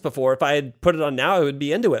Folds before, if I had put it on now, I would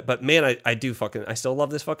be into it. But man, I still love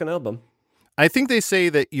this fucking album. I think they say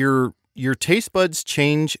that your taste buds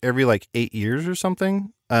change every like 8 years or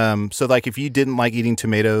something. So like if you didn't like eating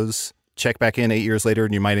tomatoes, check back in 8 years later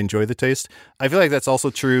and you might enjoy the taste. I feel like that's also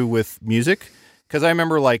true with music. Because I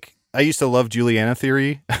remember like I used to love Juliana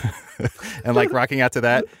Theory and like rocking out to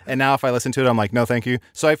that. And now if I listen to it, I'm like, no, thank you.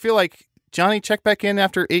 So I feel like, Johnny, check back in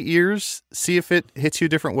after 8 years, see if it hits you a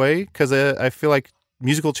different way. Because I feel like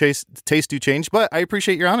musical taste do change. But I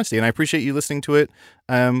appreciate your honesty and I appreciate you listening to it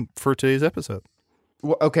for today's episode.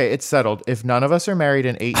 Well, okay, it's settled. If none of us are married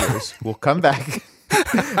in 8 years, we'll come back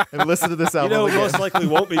and listen to this album. You know, again. most likely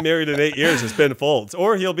won't be married in 8 years is Ben Folds,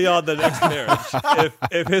 or he'll be on the next marriage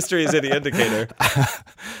if history is any indicator.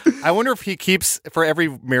 I wonder if he keeps, for every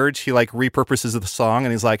marriage, he like repurposes the song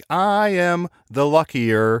and he's like, I am the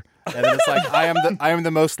luckier. And then it's like, I am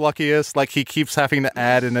the most luckiest. Like he keeps having to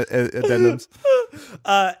add in addendums.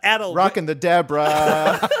 Adel, Rocking the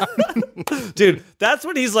Deborah. dude, that's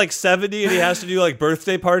when he's like 70 and he has to do like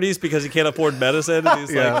birthday parties because he can't afford medicine. And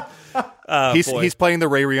he's like, He's playing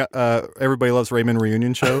the Everybody Loves Raymond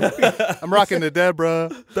reunion show. I'm rocking to Deborah.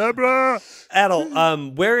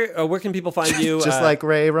 Adel, where can people find you? Just like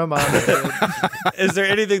Ray Romano did. Is there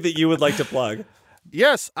anything that you would like to plug?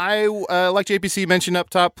 Yes, I like JPC mentioned up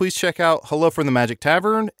top. Please check out Hello from the Magic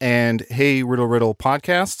Tavern and Hey Riddle Riddle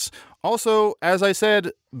podcasts. Also, as I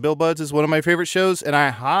said, Bill Buds is one of my favorite shows, and I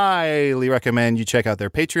highly recommend you check out their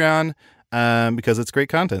Patreon because it's great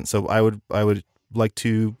content. So I would like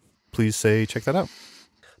to please say check that out.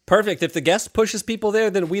 Perfect. If the guest pushes people there,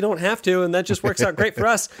 then we don't have to, and that just works out great for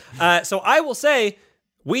us. So I will say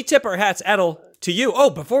we tip our hats, Adel, to you. Oh,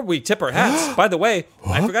 before we tip our hats, by the way,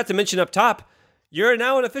 I forgot to mention up top, you're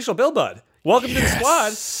now an official Bill Bud. Welcome to the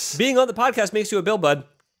squad. Being on the podcast makes you a Bill Bud.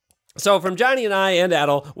 So from Johnny and I and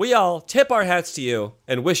Adel, we all tip our hats to you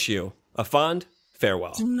and wish you a fond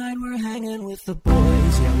farewell. Tonight we're hanging with the boys,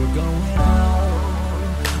 yeah, we're going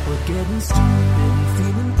out. We're getting stupid and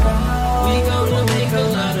feeling proud. We gonna make a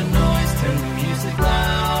lot of noise, turn the music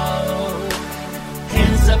loud.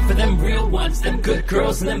 Hands up for them real ones, them good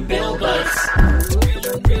girls and them Bill Buds.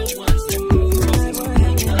 Real ones.